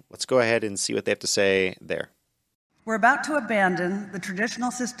 So let's go ahead and see what they have to say there. We're about to abandon the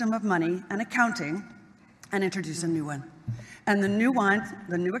traditional system of money and accounting and introduce a new one. And the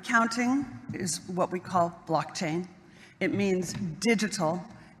new accounting is what we call blockchain. It means digital.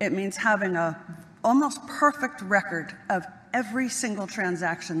 It means having a almost perfect record of every single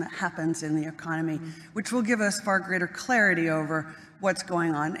transaction that happens in the economy, which will give us far greater clarity over what's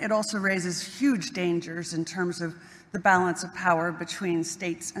going on. It also raises huge dangers in terms of the balance of power between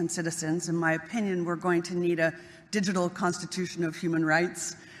states and citizens. In my opinion, we're going to need a digital constitution of human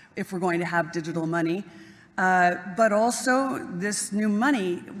rights if we're going to have digital money. But also, this new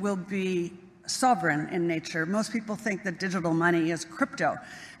money will be sovereign in nature. Most people think that digital money is crypto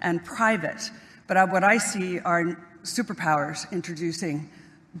and private, but what I see are superpowers introducing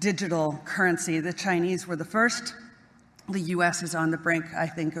digital currency. The Chinese were the first. The US is on the brink, I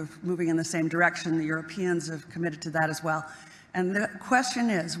think, of moving in the same direction. The Europeans have committed to that as well. And the question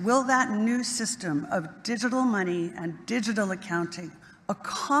is, will that new system of digital money and digital accounting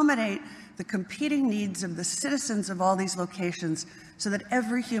accommodate the competing needs of the citizens of all these locations so that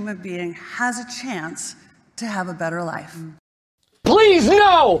every human being has a chance to have a better life? Please,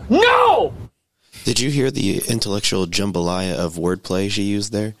 no! No! Did you hear the intellectual jambalaya of wordplay she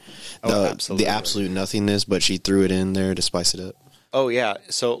used there? Absolutely. The absolute nothingness, but she threw it in there to spice it up. Oh, yeah.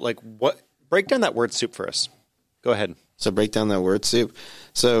 So, like, what? Break down that word soup for us. Go ahead. So break down that word soup.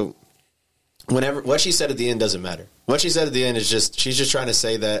 So what she said at the end doesn't matter. What she said at the end is she's just trying to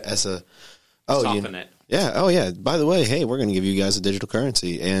say that as a soften it. Yeah. Oh, yeah. By the way, hey, we're going to give you guys a digital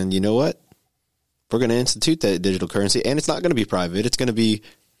currency, and you know what? We're going to institute that digital currency, and it's not going to be private. It's going to be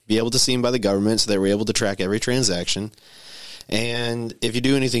able to be seen by the government, so that we're able to track every transaction. And if you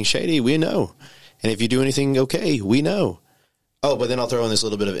do anything shady, we know. And if you do anything okay, we know. Oh, but then I'll throw in this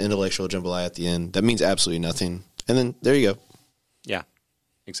little bit of intellectual jambalaya at the end. That means absolutely nothing. And then there you go. Yeah,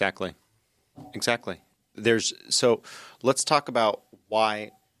 exactly. So let's talk about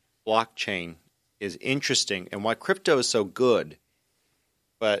why blockchain is interesting and why crypto is so good,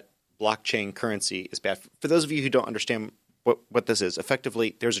 but blockchain currency is bad. For those of you who don't understand what this is,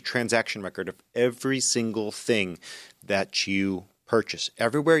 effectively, there's a transaction record of every single thing that you purchase.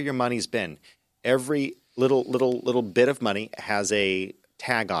 Everywhere your money's been, every little bit of money has a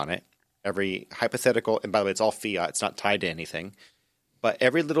tag on it. Every hypothetical, and by the way, it's all fiat. It's not tied to anything. But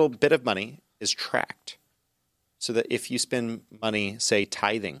every little bit of money is tracked so that if you spend money, say,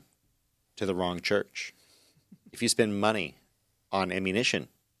 tithing to the wrong church, if you spend money on ammunition,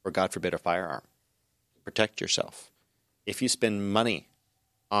 or God forbid, a firearm, protect yourself. If you spend money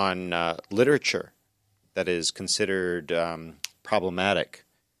on literature that is considered problematic,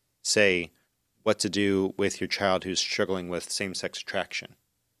 say, what to do with your child who's struggling with same-sex attraction,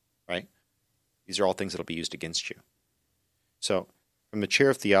 right? These are all things that will be used against you. So from the chair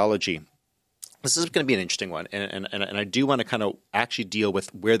of theology, this is going to be an interesting one. And I do want to kind of actually deal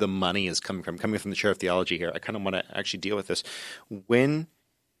with where the money is coming from. Coming from the chair of theology here, I kind of want to actually deal with this. When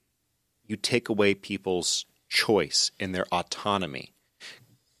you take away people's choice in their autonomy,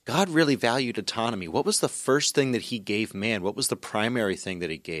 God really valued autonomy. What was the first thing that he gave man? What was the primary thing that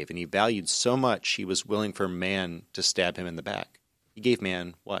he gave? And he valued so much, he was willing for man to stab him in the back. He gave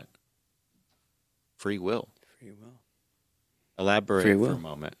man what? Free will. Free will. Elaborate Free will. for a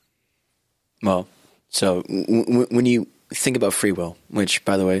moment. Well, so when you think about free will, which,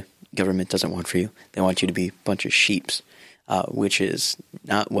 by the way, government doesn't want for you, they want you to be a bunch of sheeps, which is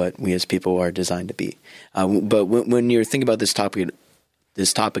not what we as people are designed to be. But when you're thinking about this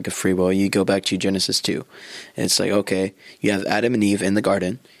topic of free will, you go back to Genesis 2. And it's like, okay, you have Adam and Eve in the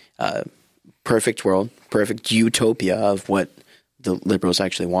garden, perfect world, perfect utopia of what the liberals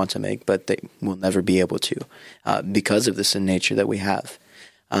actually want to make, but they will never be able to because of the sin nature that we have.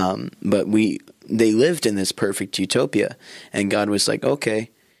 But they lived in this perfect utopia, and God was like,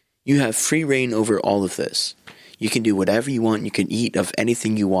 okay, you have free reign over all of this. You can do whatever you want. You can eat of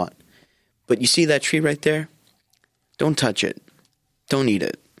anything you want. But you see that tree right there? Don't touch it. Don't eat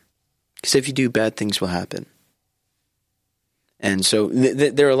it. Because if you do, bad things will happen. And so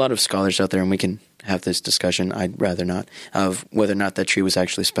there are a lot of scholars out there, and we can have this discussion, I'd rather not, of whether or not that tree was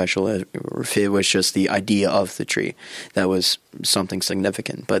actually special, or if it was just the idea of the tree that was something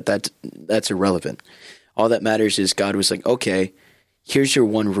significant. But that's irrelevant. All that matters is God was like, okay, here's your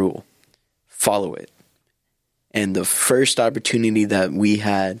one rule. Follow it. And the first opportunity that we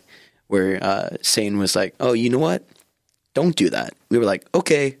had where Satan was like, oh, you know what? Don't do that. We were like,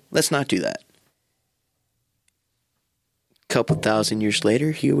 okay, let's not do that. A couple thousand years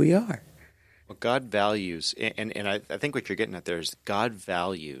later, here we are. Well, God values, and I think what you're getting at there is God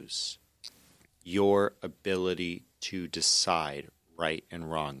values your ability to decide right and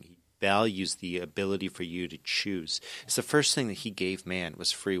wrong. He values the ability for you to choose. It's the first thing that he gave man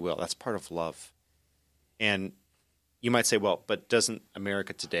was free will. That's part of love. And you might say, well, but doesn't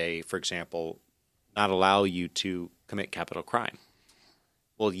America today, for example, not allow you to commit capital crime?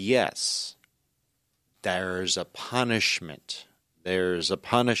 Well, yes, there's a punishment. There's a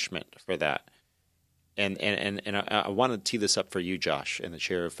punishment for that. And I want to tee this up for you, Josh, in the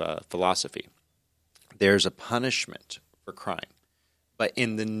chair of philosophy. There's a punishment for crime. But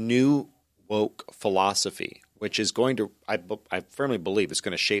in the new woke philosophy, which is going to, I firmly believe, is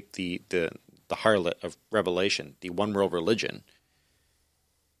going to shape the harlot of Revelation, the one world religion,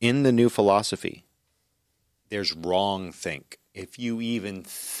 in the new philosophy, there's wrong think. If you even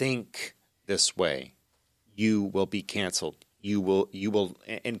think this way, you will be canceled. You will,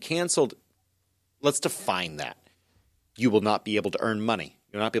 and canceled, let's define that. You will not be able to earn money.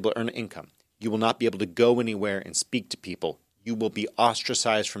 You will not be able to earn income. You will not be able to go anywhere and speak to people. You will be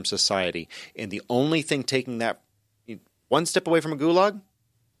ostracized from society. And the only thing taking that one step away from a gulag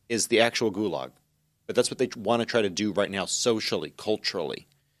is the actual gulag. But that's what they want to try to do right now socially, culturally.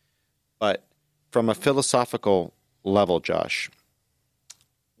 But from a philosophical level, Josh,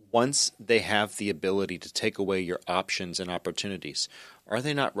 once they have the ability to take away your options and opportunities, are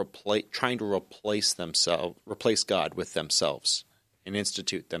they not trying to replace God with themselves? and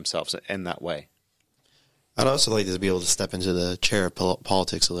institute themselves in that way. I'd also like to be able to step into the chair of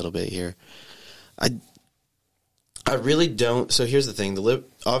politics a little bit here. I really don't. So here's the thing: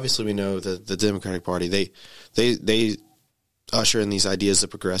 obviously we know that the Democratic Party they usher in these ideas of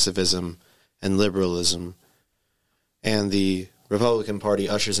progressivism and liberalism, and the Republican Party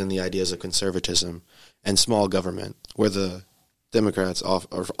ushers in the ideas of conservatism and small government, where the Democrats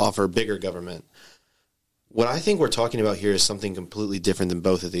offer bigger government. What I think we're talking about here is something completely different than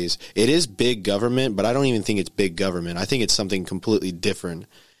both of these. It is big government, but I don't even think it's big government. I think it's something completely different.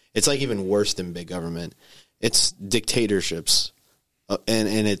 It's like even worse than big government. It's dictatorships, and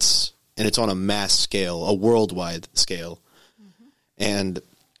it's on a mass scale, a worldwide scale, and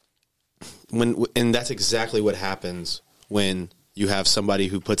that's exactly what happens when you have somebody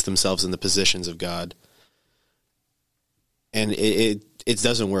who puts themselves in the positions of God, and it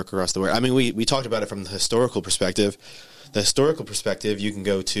doesn't work across the board. I mean, we talked about it from the historical perspective. The historical perspective, you can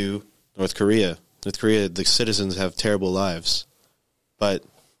go to North Korea. North Korea, the citizens have terrible lives, but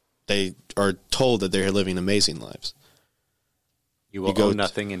they are told that they're living amazing lives. You will own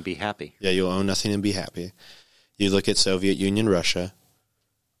nothing and be happy. Yeah, you'll own nothing and be happy. You look at Soviet Union, Russia.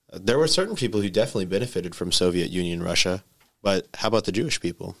 There were certain people who definitely benefited from Soviet Union, Russia. But how about the Jewish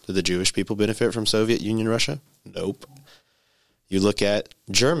people? Did the Jewish people benefit from Soviet Union, Russia? Nope. You look at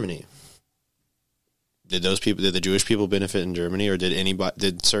Germany. Did the Jewish people benefit in Germany, or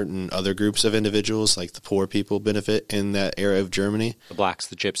did certain other groups of individuals, like the poor people, benefit in that era of Germany? The blacks,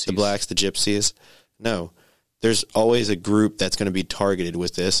 the gypsies. The blacks, the gypsies. No. There's always a group that's going to be targeted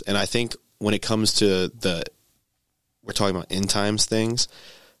with this. And I think when it comes to we're talking about end times things,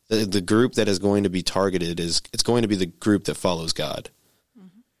 the group that is going to be targeted it's going to be the group that follows God.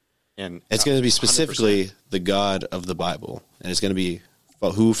 And it's going to be specifically 100%. The God of the Bible. And it's going to be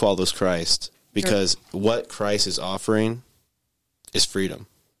who follows Christ. Because what Christ is offering is freedom.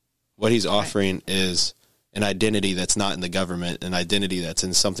 What he's offering is an identity that's not in the government, an identity that's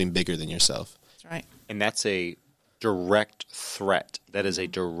in something bigger than yourself. That's right. And that's a direct threat. That is a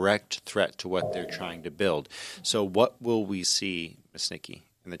direct threat to what they're trying to build. So what will we see, Ms. Nikki,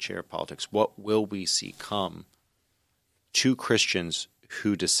 in the chair of politics? What will we see come to Christians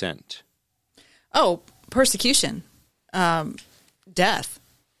who dissent? Oh, persecution, death.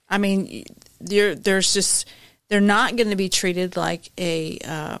 I mean, they're not going to be treated like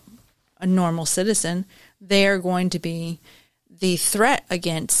a normal citizen. They are going to be the threat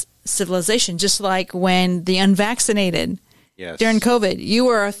against civilization, just like when the unvaccinated during COVID, you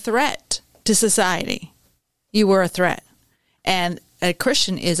were a threat to society. You were a threat. And a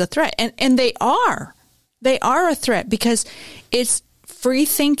Christian is a threat. And they are. They are a threat because it's free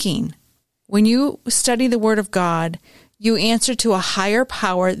thinking. When you study the Word of God, you answer to a higher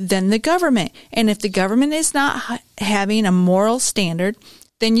power than the government. And if the government is not having a moral standard,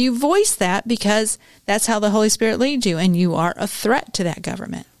 then you voice that because that's how the Holy Spirit leads you, and you are a threat to that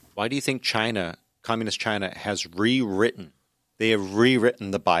government. Why do you think China, communist China, has rewritten? They have rewritten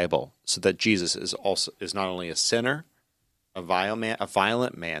the Bible so that Jesus is not only a sinner, a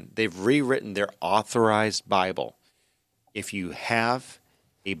violent man. They've rewritten their authorized Bible. If you have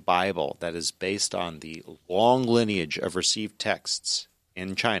a Bible that is based on the long lineage of received texts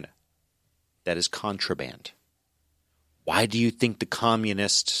in China, that is contraband. Why do you think the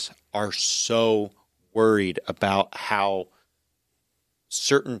communists are so worried about how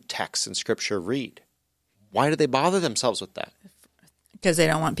certain texts in Scripture read? Why do they bother themselves with that? Because they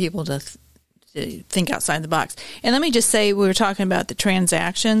don't want people to think outside the box. And let me just say, we were talking about the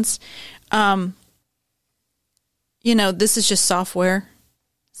transactions. This is just software.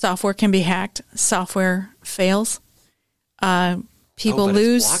 Software can be hacked. Software fails. People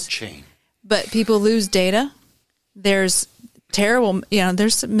lose blockchain. But people lose data. There's terrible,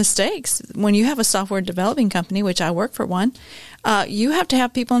 there's mistakes. When you have a software developing company, which I work for one, you have to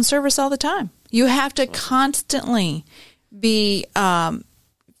have people in service all the time. You have to constantly be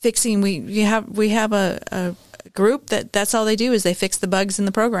fixing. We have a group that's all they do is they fix the bugs in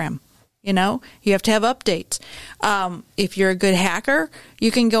the program. You have to have updates. If you're a good hacker,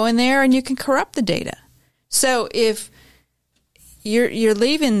 you can go in there and you can corrupt the data. So if you're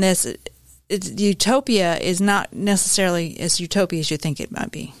leaving this, utopia is not necessarily as utopia as you think it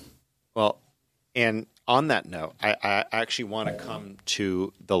might be. Well, and on that note, I actually want to come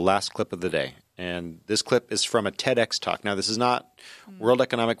to the last clip of the day. And this clip is from a TEDx talk. Now, this is not World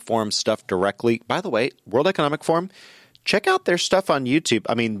Economic Forum stuff directly. By the way, World Economic Forum, check out their stuff on YouTube.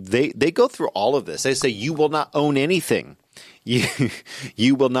 I mean, they go through all of this. They say you will not own anything.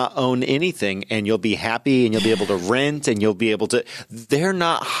 You will not own anything, and you'll be happy, and you'll be able to rent, and you'll be able to – they're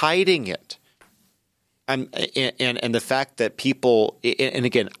not hiding it. And the fact that people, and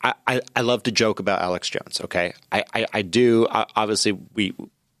again, I love to joke about Alex Jones. Okay, I do. Obviously, we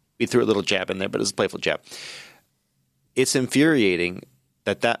threw a little jab in there, but it's a playful jab. It's infuriating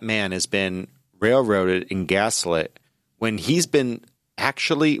that man has been railroaded and gaslit when he's been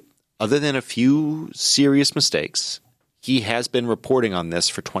actually, other than a few serious mistakes, he has been reporting on this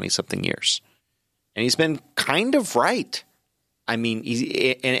for 20-something years. And he's been kind of right. I mean,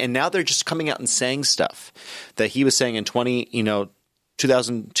 and now they're just coming out and saying stuff that he was saying in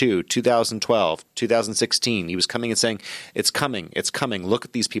 2002, 2012, 2016. He was coming and saying, it's coming. Look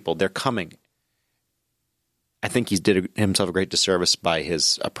at these people. They're coming. I think he's did himself a great disservice by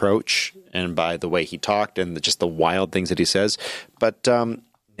his approach and by the way he talked and just the wild things that he says. But now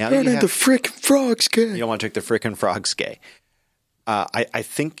you have the frickin' frogs gay. You don't want to take the frickin' frogs gay. I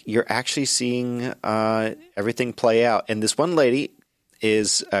think you're actually seeing everything play out. And this one lady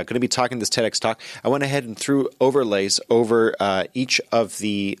is going to be talking this TEDx talk. I went ahead and threw overlays over each of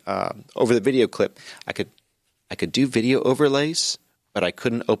the over the video clip. I could do video overlays, but I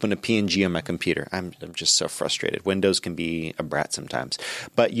couldn't open a PNG on my computer. I'm just so frustrated. Windows can be a brat sometimes.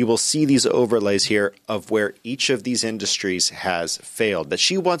 But you will see these overlays here of where each of these industries has failed. That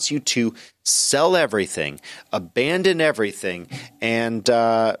she wants you to sell everything, abandon everything, and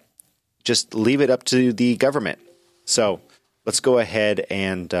just leave it up to the government. So let's go ahead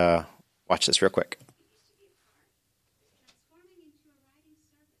and watch this real quick.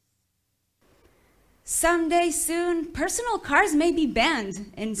 Someday soon, personal cars may be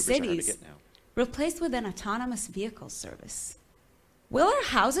banned in cities, replaced with an autonomous vehicle service. Will our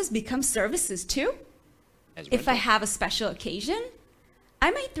houses become services too? If I have a special occasion,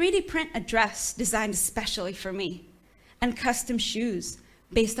 I might 3D print a dress designed especially for me and custom shoes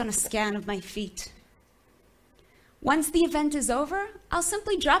based on a scan of my feet. Once the event is over, I'll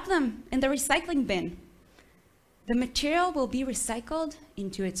simply drop them in the recycling bin. The material will be recycled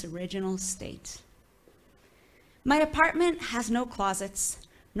into its original state. My apartment has no closets,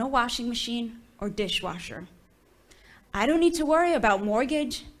 no washing machine, or dishwasher. I don't need to worry about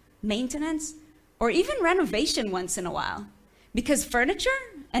mortgage, maintenance, or even renovation once in a while, because furniture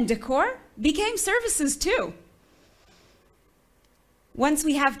and decor became services too. Once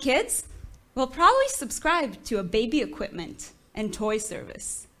we have kids, we'll probably subscribe to a baby equipment and toy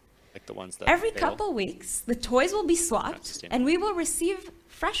service. Like the ones that every couple weeks, the toys will be swapped, and we will receive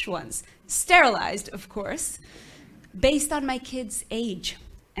fresh ones, sterilized, of course, based on my kids' age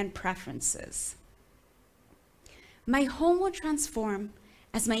and preferences. My home will transform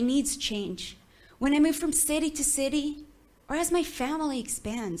as my needs change, when I move from city to city, or as my family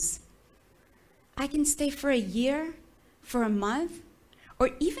expands. I can stay for a year, for a month, or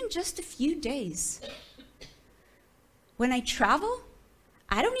even just a few days. When I travel,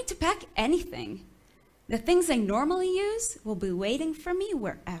 I don't need to pack anything. The things I normally use will be waiting for me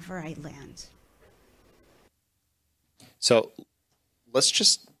wherever I land. So let's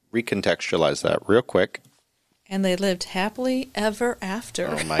just recontextualize that real quick. And they lived happily ever after.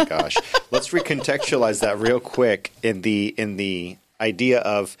 Oh my gosh. Let's recontextualize that real quick in the idea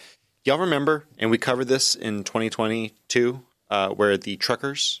of, y'all remember, and we covered this in 2022, where the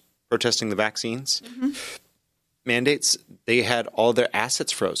truckers protesting the vaccines mandates, they had all their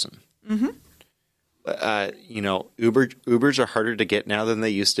assets frozen. Ubers are harder to get now than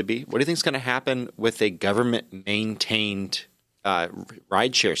they used to be. What do you think is going to happen with a government-maintained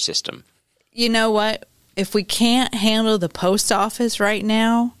rideshare system? You know what? If we can't handle the post office right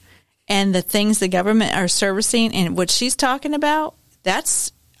now and the things the government are servicing and what she's talking about,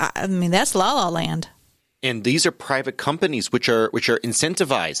 that's La La Land. And these are private companies which are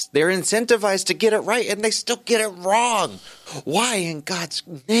incentivized. They're incentivized to get it right, and they still get it wrong. Why in God's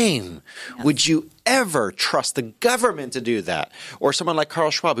name would you ever trust the government to do that? Or someone like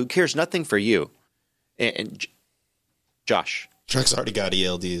Carl Schwab, who cares nothing for you? And Josh. Trucks already got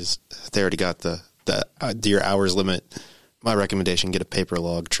ELDs. They already got the your hours limit. My recommendation, get a paper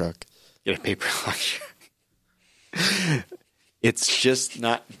log truck. Get a paper log truck. It's just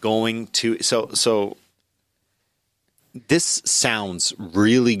not going to... So this sounds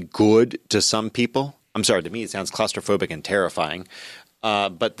really good to some people. I'm sorry, to me it sounds claustrophobic and terrifying.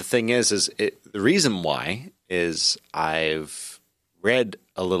 But the thing is the reason why is I've read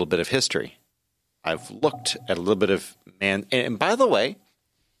a little bit of history. I've looked at a little bit of and by the way,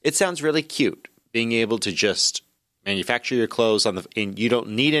 it sounds really cute being able to just manufacture your clothes and you don't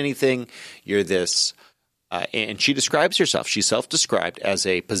need anything. You're this, and she describes herself. She's self-described as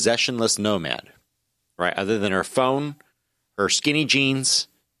a possessionless nomad. Right, other than her phone, her skinny jeans,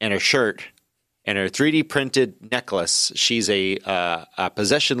 and her shirt, and her 3D printed necklace, she's a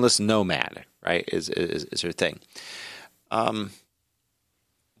possessionless nomad. right? Is her thing.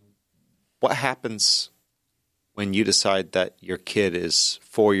 What happens when you decide that your kid is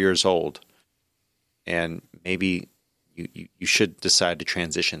 4 years old and maybe you should decide to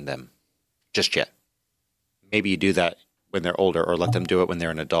transition them just yet? Maybe you do that when they're older, or let them do it when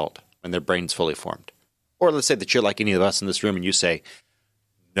they're an adult, when their brain's fully formed. Or let's say that you're like any of us in this room and you say,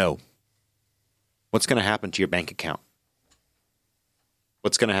 no. What's going to happen to your bank account?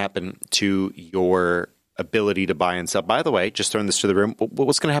 What's going to happen to your ability to buy and sell? By the way, just throwing this to the room,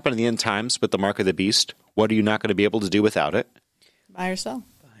 what's going to happen in the end times with the mark of the beast? What are you not going to be able to do without it? Buy or sell.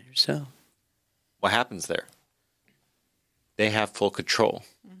 Buy or sell. What happens there? They have full control.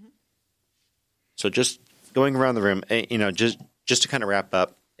 Mm-hmm. So just going around the room, just to kind of wrap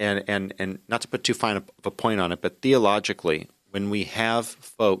up, and not to put too fine of a point on it, but theologically, when we have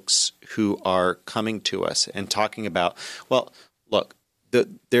folks who are coming to us and talking about, well, look,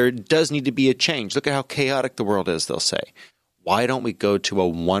 there does need to be a change. Look at how chaotic the world is, they'll say. Why don't we go to a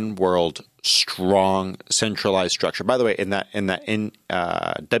one world, strong, centralized structure? By the way, in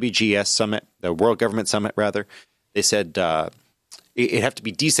WGS Summit, the World Government Summit, rather, they said it have to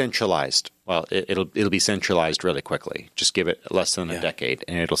be decentralized. Well, it'll be centralized really quickly. Just give it less than a decade,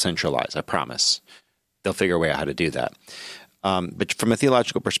 and it'll centralize. I promise. They'll figure a way out how to do that. But from a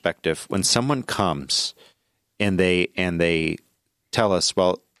theological perspective, when someone comes and they tell us,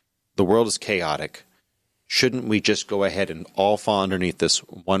 well, the world is chaotic, shouldn't we just go ahead and all fall underneath this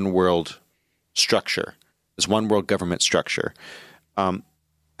one world structure, this one world government structure?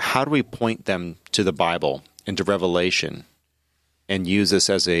 How do we point them to the Bible and to Revelation and use this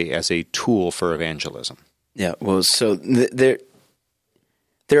as a tool for evangelism? Yeah, well, so there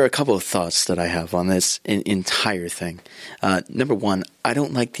are a couple of thoughts that I have on this entire thing. Number one, I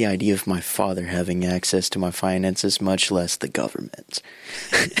don't like the idea of my father having access to my finances, much less the government.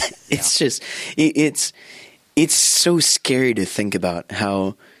 It's just, it's so scary to think about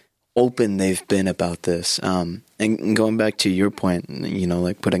how open they've been about this. And going back to your point,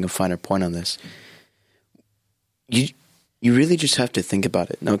 like putting a finer point on this, you really just have to think about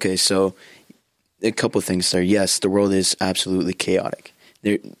it. Okay, so a couple of things there. Yes, the world is absolutely chaotic.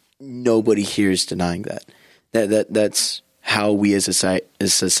 Nobody here is denying that. That's how we as a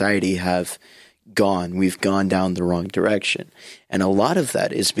society have gone. We've gone down the wrong direction. And a lot of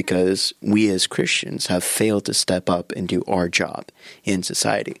that is because we as Christians have failed to step up and do our job in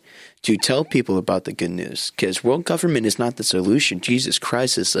society, to tell people about the good news. Because world government is not the solution. Jesus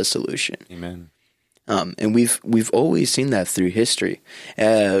Christ is the solution. Amen. And we've always seen that through history.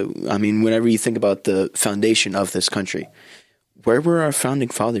 Whenever you think about the foundation of this country, where were our founding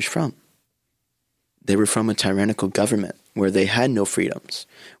fathers from? They were from a tyrannical government where they had no freedoms,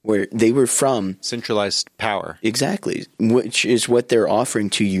 where they were from centralized power. Exactly, which is what they're offering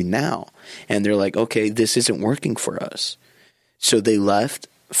to you now. And they're like, okay, this isn't working for us. So they left,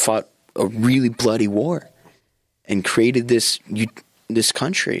 fought a really bloody war, and created this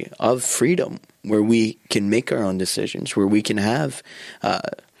country of freedom where we can make our own decisions, where we can have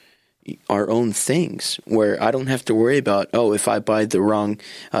our own things, where I don't have to worry about, if I buy the wrong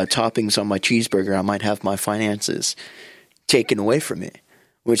toppings on my cheeseburger, I might have my finances taken away from me,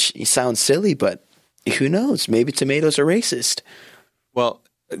 which sounds silly, but who knows? Maybe tomatoes are racist. Well,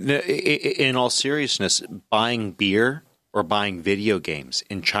 in all seriousness, buying beer or buying video games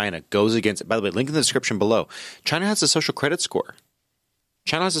in China goes against, by the way, link in the description below. China has a social credit score.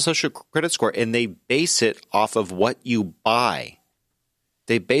 China has a social credit score, and they base it off of what you buy.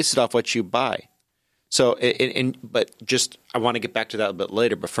 They base it off what you buy. So, but just I want to get back to that a bit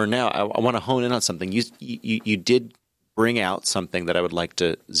later. But for now, I want to hone in on something. You did bring out something that I would like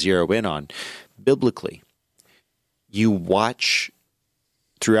to zero in on. Biblically, you watch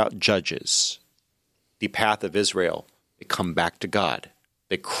throughout Judges the path of Israel. They come back to God.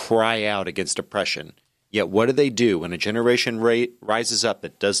 They cry out against oppression. Yet what do they do when a generation rises up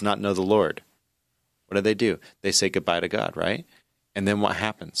that does not know the Lord? What do? They say goodbye to God, right? And then what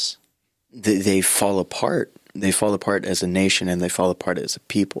happens? They fall apart. They fall apart as a nation, and they fall apart as a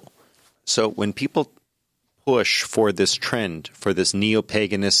people. So when people push for this trend, for this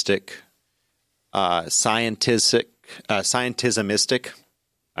neo-paganistic, scientismistic,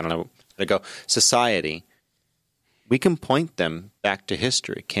 I don't know how to go, society, we can point them back to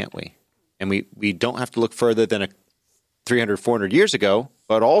history, can't we? And we don't have to look further than 300, 400 years ago,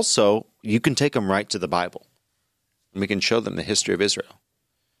 but also you can take them right to the Bible. And we can show them the history of Israel.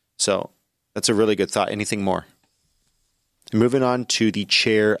 So that's a really good thought. Anything more? Moving on to the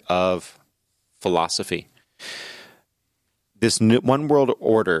chair of philosophy. This new one world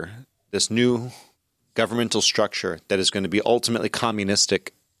order, this new governmental structure that is going to be ultimately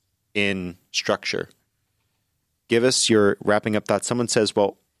communistic in structure. Give us your wrapping up thoughts. Someone says,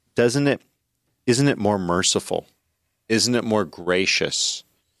 well, isn't it more merciful? Isn't it more gracious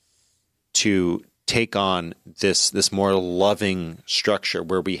to take on this more loving structure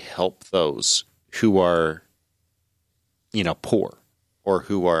where we help those who are, poor or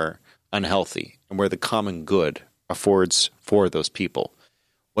who are unhealthy, and where the common good affords for those people?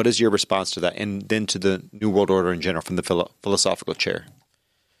 What is your response to that? And then to the New World Order in general from the philosophical chair?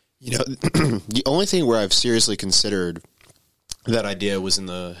 The only thing where I've seriously considered that idea was in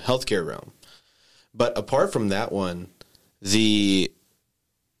the healthcare realm. But apart from that one, the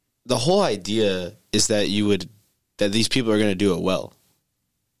whole idea is that that these people are going to do it well,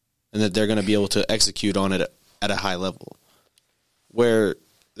 and that they're going to be able to execute on it at a high level, where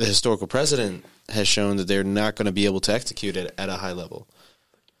the historical precedent has shown that they're not going to be able to execute it at a high level.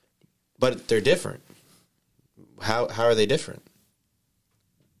 But they're different. How are they different?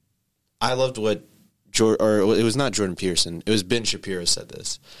 I loved what it was not Jordan Peterson, it was Ben Shapiro said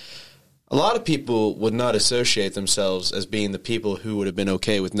this. A lot of people would not associate themselves as being the people who would have been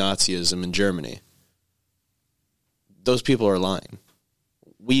okay with Nazism in Germany. Those people are lying.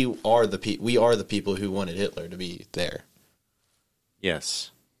 We are the people who wanted Hitler to be there.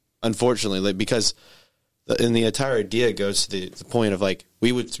 Yes. Unfortunately, because in the entire idea goes to the point of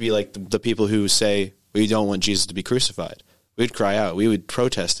we would be like the people who say we don't want Jesus to be crucified. We'd cry out. We would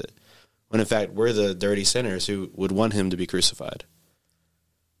protest it. When in fact we're the dirty sinners who would want him to be crucified.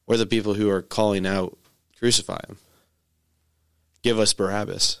 We're the people who are calling out, crucify him. Give us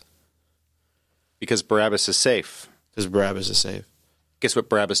Barabbas. Because Barabbas is safe. Because Barabbas is safe. Guess what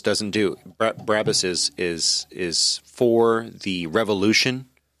Barabbas doesn't do? Barabbas is for the revolution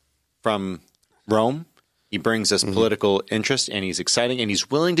from Rome. He brings us political interest, and he's exciting, and he's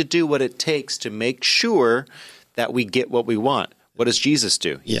willing to do what it takes to make sure that we get what we want. What does Jesus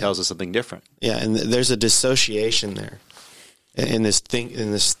do? He tells us something different. Yeah, and there's a dissociation there in this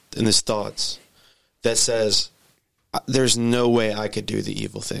thoughts that says there's no way I could do the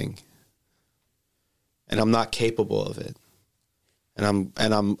evil thing, and I'm not capable of it, and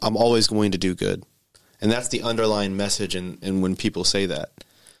I'm always going to do good, and that's the underlying message. And when people say that,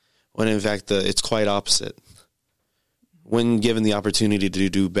 when in fact it's quite opposite. When given the opportunity to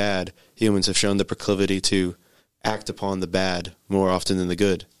do bad, humans have shown the proclivity to act upon the bad more often than the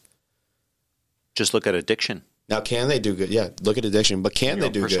good. Just look at addiction. Now, can they do good? Yeah, look at addiction. But can they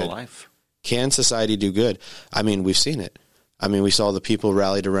do good? Life. Can society do good? I mean, we've seen it. I mean, we saw the people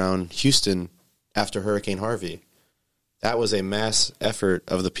rallied around Houston after Hurricane Harvey. That was a mass effort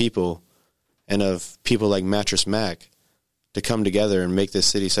of the people and of people like Mattress Mac to come together and make this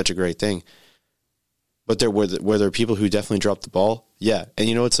city such a great thing. But were there people who definitely dropped the ball? Yeah. And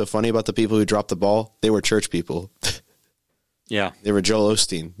you know what's so funny about the people who dropped the ball? They were church people. Yeah. They were Joel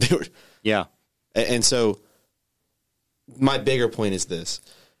Osteen. Yeah. And so my bigger point is this.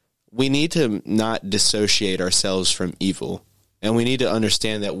 We need to not dissociate ourselves from evil. And we need to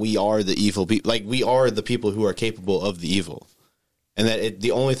understand that we are the evil people. We are the people who are capable of the evil. And that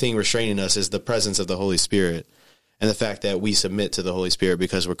the only thing restraining us is the presence of the Holy Spirit and the fact that we submit to the Holy Spirit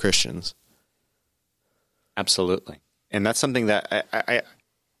because we're Christians. Absolutely. And that's something that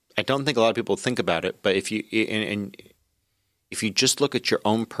I don't think a lot of people think about it, but if you just look at your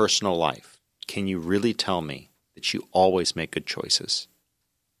own personal life, can you really tell me that you always make good choices?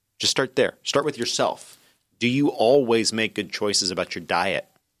 Just start there. Start with yourself. Do you always make good choices about your diet?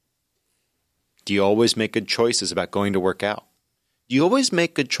 Do you always make good choices about going to work out? Do you always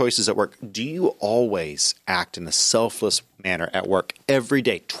make good choices at work? Do you always act in a selfless manner at work every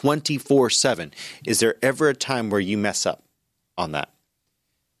day, 24/7? Is there ever a time where you mess up on that?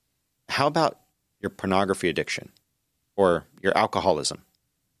 How about your pornography addiction or your alcoholism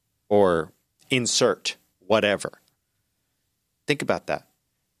or insert whatever? Think about that.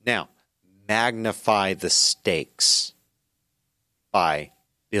 Now, magnify the stakes by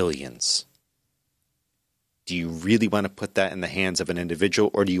billions. Do you really want to put that in the hands of an individual,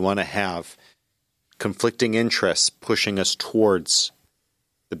 or do you want to have conflicting interests pushing us towards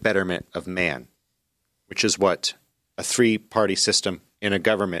the betterment of man, which is what a three-party system in a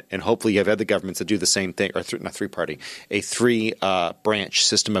government, and hopefully you have other governments that do the same thing, or not three-party, a three-branch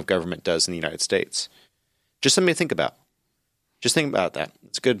system of government does in the United States. Just something to think about. Just think about that.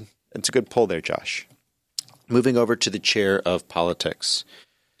 It's good. It's a good poll there, Josh. Moving over to the chair of politics.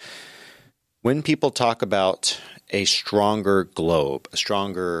 When people talk about a stronger globe, a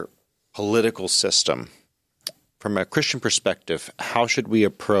stronger political system, from a Christian perspective, how should we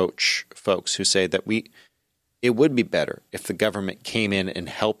approach folks who say that it would be better if the government came in and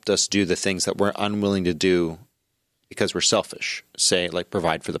helped us do the things that we're unwilling to do because we're selfish. Say, like,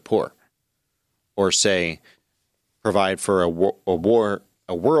 provide for the poor, or say, provide for a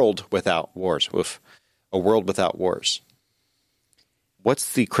world without wars. A world without wars.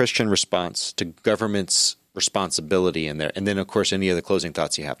 What's the Christian response to government's responsibility in there? And then, of course, any other closing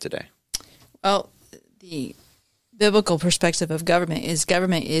thoughts you have today? Well, the biblical perspective of government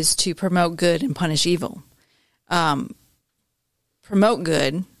is to promote good and punish evil. Promote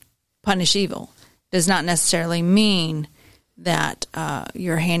good, punish evil does not necessarily mean that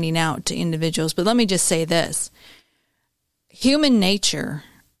you're handing out to individuals. But let me just say this. Human nature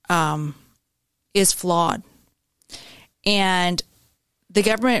is flawed. And the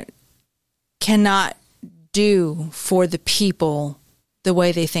government cannot do for the people the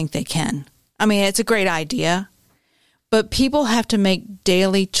way they think they can. I mean, it's a great idea, but people have to make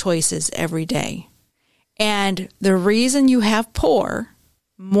daily choices every day. And the reason you have poor,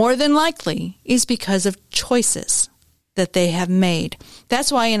 more than likely, is because of choices that they have made.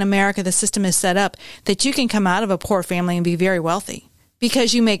 That's why in America the system is set up that you can come out of a poor family and be very wealthy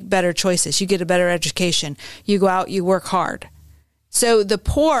because you make better choices. You get a better education. You go out, you work hard. So the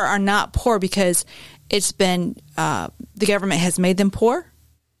poor are not poor because it's been the government has made them poor.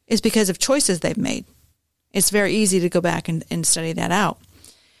 It's because of choices they've made. It's very easy to go back and study that out.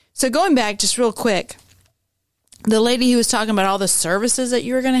 So going back just real quick, the lady who was talking about all the services that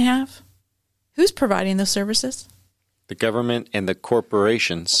you were going to have, who's providing those services? The government and the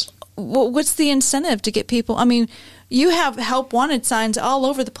corporations. Well, what's the incentive to get people? I mean, you have help wanted signs all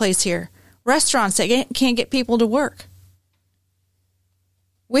over the place here. Restaurants that can't get people to work.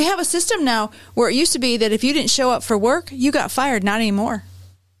 We have a system now where it used to be that if you didn't show up for work, you got fired. Not anymore.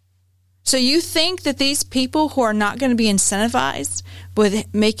 So you think that these people who are not going to be incentivized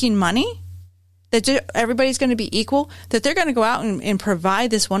with making money, that everybody's going to be equal, that they're going to go out and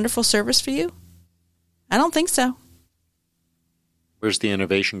provide this wonderful service for you? I don't think so. Where's the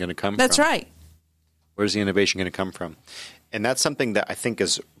innovation going to come from? That's right. Where's the innovation going to come from? And that's something that I think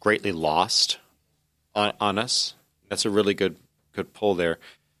is greatly lost on us. That's a really good pull there.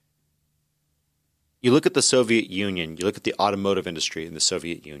 You look at the Soviet Union, you look at the automotive industry in the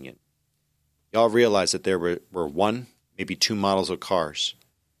Soviet Union. Y'all realize that there were one, maybe two models of cars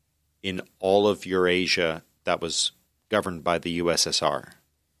in all of Eurasia that was governed by the USSR.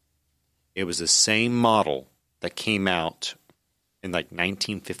 It was the same model that came out in like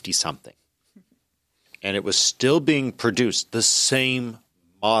 1950-something. And it was still being produced, the same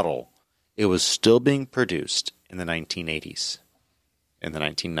model. It was still being produced in the 1980s, in the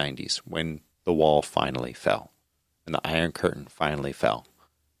 1990s, when the wall finally fell and the Iron Curtain finally fell.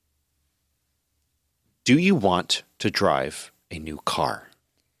 Do you want to drive a new car?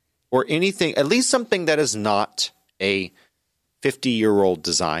 Or anything, at least something that is not a 50-year-old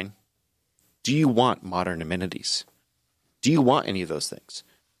design? Do you want modern amenities? Do you want any of those things?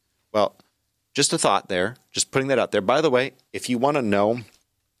 Well, just a thought there, just putting that out there. By the way, if you want to know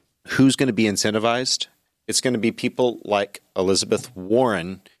who's going to be incentivized, it's going to be people like Elizabeth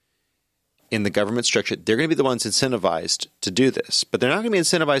Warren in the government structure. They're going to be the ones incentivized to do this, but they're not going to be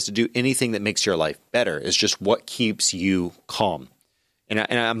incentivized to do anything that makes your life better. It's just what keeps you calm. And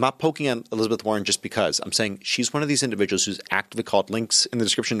I'm not poking on Elizabeth Warren just because. I'm saying she's one of these individuals who's actively called, links in the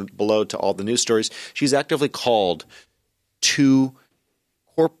description below to all the news stories, she's actively called to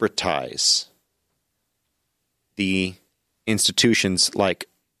corporatize the institutions like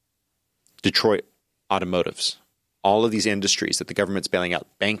Detroit Automotives, all of these industries that the government's bailing out,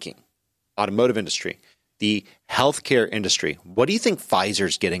 banking, automotive industry, the healthcare industry. What do you think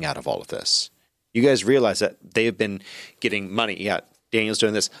Pfizer's getting out of all of this? You guys realize that they've been getting money. Yeah, Daniel's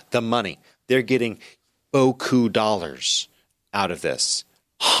doing this. The money. They're getting beaucoup dollars out of this.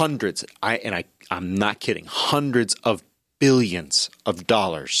 Hundreds, I'm not kidding, hundreds of billions of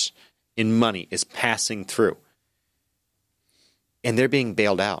dollars in money is passing through. And they're being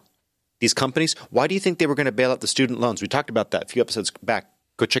bailed out. These companies, why do you think they were going to bail out the student loans? We talked about that a few episodes back.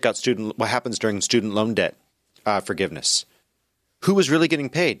 Go check out what happens during student loan debt forgiveness. Who was really getting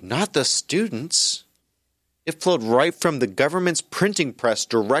paid? Not the students. It flowed right from the government's printing press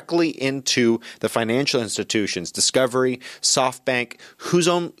directly into the financial institutions, Discovery, SoftBank.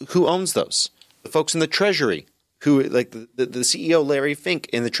 Who owns those? The folks in the Treasury, who like the CEO Larry Fink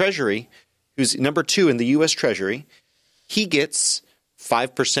in the Treasury, who's number 2 in the U.S. Treasury. He gets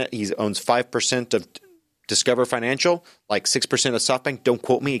 5%. He owns 5% of Discover Financial, like 6% of SoftBank. Don't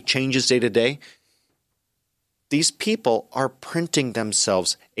quote me. It changes day to day. These people are printing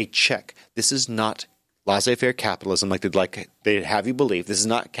themselves a check. This is not laissez-faire capitalism like they'd have you believe. This is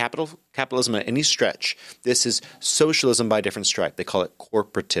not capitalism at any stretch. This is socialism by a different stripe. They call it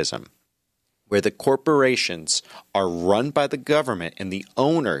corporatism. where the corporations are run by the government and the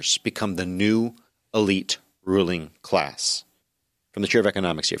owners become the new elite ruling class. From the chair of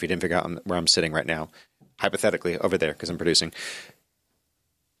economics here, if you didn't figure out where I'm sitting right now, hypothetically over there because I'm producing.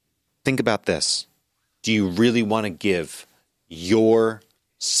 Think about this. Do you really want to give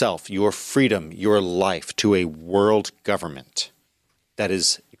yourself, your freedom, your life to a world government that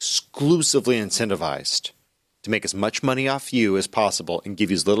is exclusively incentivized to make as much money off you as possible and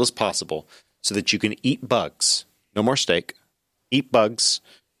give you as little as possible so that you can eat bugs, no more steak, eat bugs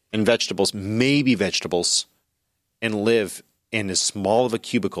and vegetables, maybe vegetables, and live in as small of a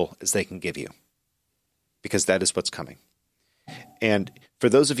cubicle as they can give you? Because that is what's coming. And for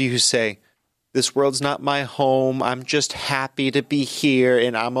those of you who say, this world's not my home, I'm just happy to be here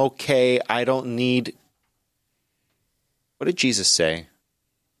and I'm okay, I don't need... What did Jesus say?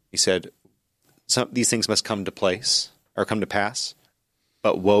 He said, these things must come to place, or come to pass,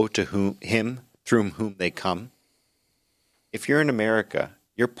 but woe to him through whom they come. If you're in America,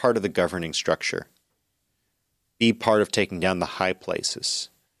 you're part of the governing structure. Be part of taking down the high places,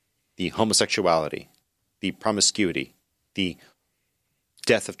 the homosexuality, the promiscuity, the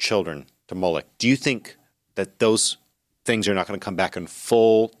death of children to Moloch. Do you think that those things are not going to come back in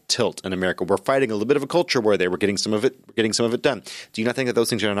full tilt in America? We're fighting a little bit of a culture war there. We're getting some of it done. Do you not think that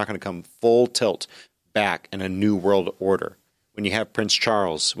those things are not going to come full tilt back in a new world order? When you have Prince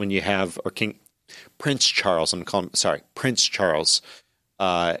Charles, I'm calling him, Prince Charles,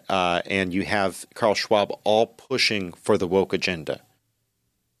 and you have Carl Schwab all pushing for the woke agenda,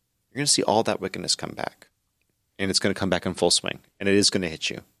 you're going to see all that wickedness come back. And it's going to come back in full swing. And it is going to hit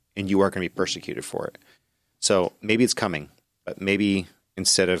you. And you are going to be persecuted for it. So maybe it's coming. But maybe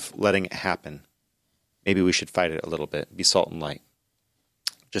instead of letting it happen, maybe we should fight it a little bit. Be salt and light.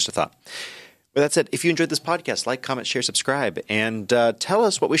 Just a thought. With that said, if you enjoyed this podcast, like, comment, share, subscribe, and tell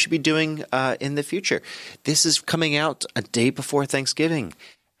us what we should be doing in the future. This is coming out a day before Thanksgiving.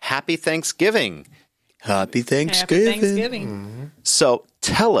 Happy Thanksgiving. Happy Thanksgiving. Happy Thanksgiving. So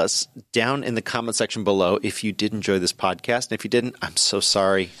tell us down in the comment section below if you did enjoy this podcast. And if you didn't, I'm so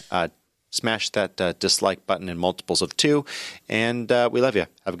sorry. Smash that dislike button in multiples of 2. And we love you.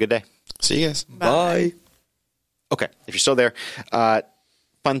 Have a good day. See you guys. Bye. Okay, if you're still there,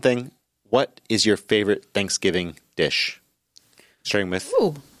 fun thing. What is your favorite Thanksgiving dish? Starting with,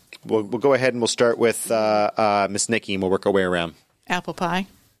 we'll go ahead and we'll start with Miss Nikki, and we'll work our way around. Apple pie.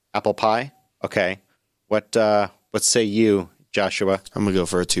 Apple pie? Okay. What say you, Joshua? I'm going to go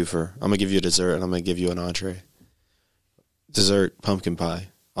for a twofer. I'm going to give you a dessert, and I'm going to give you an entree. Dessert, pumpkin pie.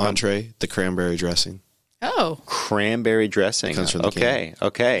 Entree, the cranberry dressing. Oh. Cranberry dressing. Comes from the can.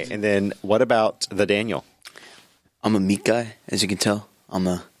 Okay. And then what about the Daniel? I'm a meat guy, as you can tell. I'm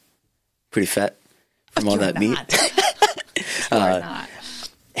pretty fat from all that meat.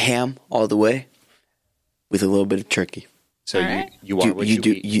 Ham all the way with a little bit of turkey. So you are what you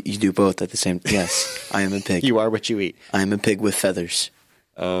eat. You do both at the same time. Yes, I am a pig. You are what you eat. I am a pig with feathers.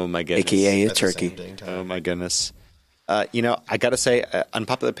 Oh, my goodness. AKA a turkey. Oh, my goodness. I got to say,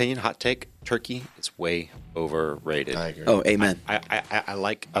 unpopular opinion, hot take, turkey is way overrated. I agree. Oh, amen. I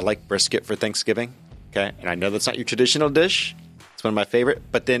like brisket for Thanksgiving, okay? And I know that's not your traditional dish. It's one of my favorite.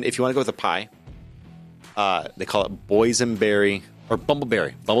 But then if you want to go with a pie, they call it boysenberry or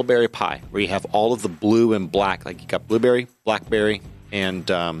bumbleberry pie, where you have all of the blue and black. Like you got blueberry, blackberry, and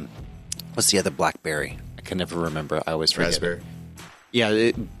what's the other blackberry? I can never remember. I always forget. Raspberry.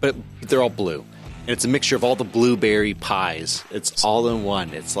 Yeah, but they're all blue. And it's a mixture of all the blueberry pies. It's all in one.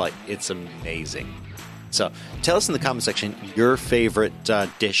 It's amazing. So tell us in the comment section your favorite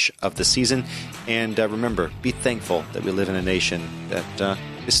dish of the season. And remember, be thankful that we live in a nation that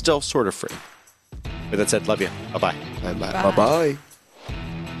is still sort of free. With that said, love you. Bye-bye. Bye-bye. Bye-bye.